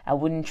now, I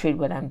wouldn't trade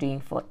what I'm doing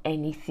for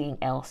anything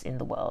else in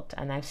the world.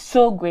 And I'm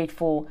so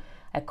grateful.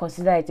 I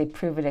consider it a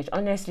privilege.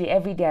 Honestly,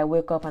 every day I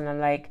wake up and I'm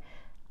like,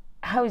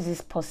 how is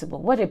this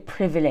possible? What a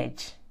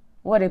privilege.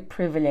 What a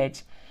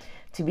privilege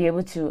to be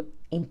able to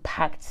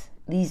impact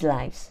these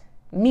lives.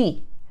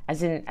 Me,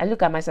 as in, I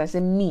look at myself and say,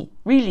 me,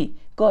 really?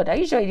 God, are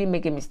you sure you didn't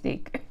make a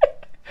mistake?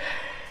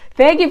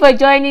 Thank you for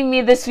joining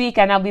me this week,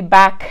 and I'll be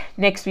back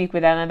next week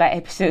with another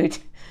episode.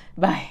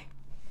 Bye.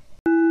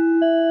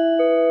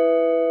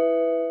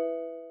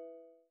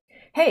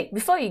 Hey,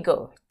 before you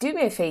go, do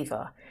me a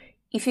favor.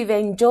 If you've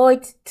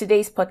enjoyed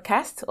today's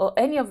podcast or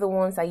any of the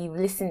ones that you've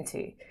listened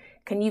to,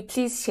 can you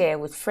please share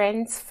with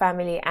friends,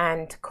 family,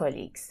 and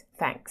colleagues?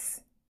 Thanks.